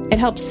review. It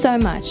helps so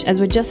much as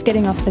we're just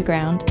getting off the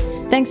ground.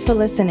 Thanks for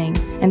listening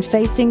and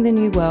facing the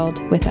new world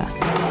with us.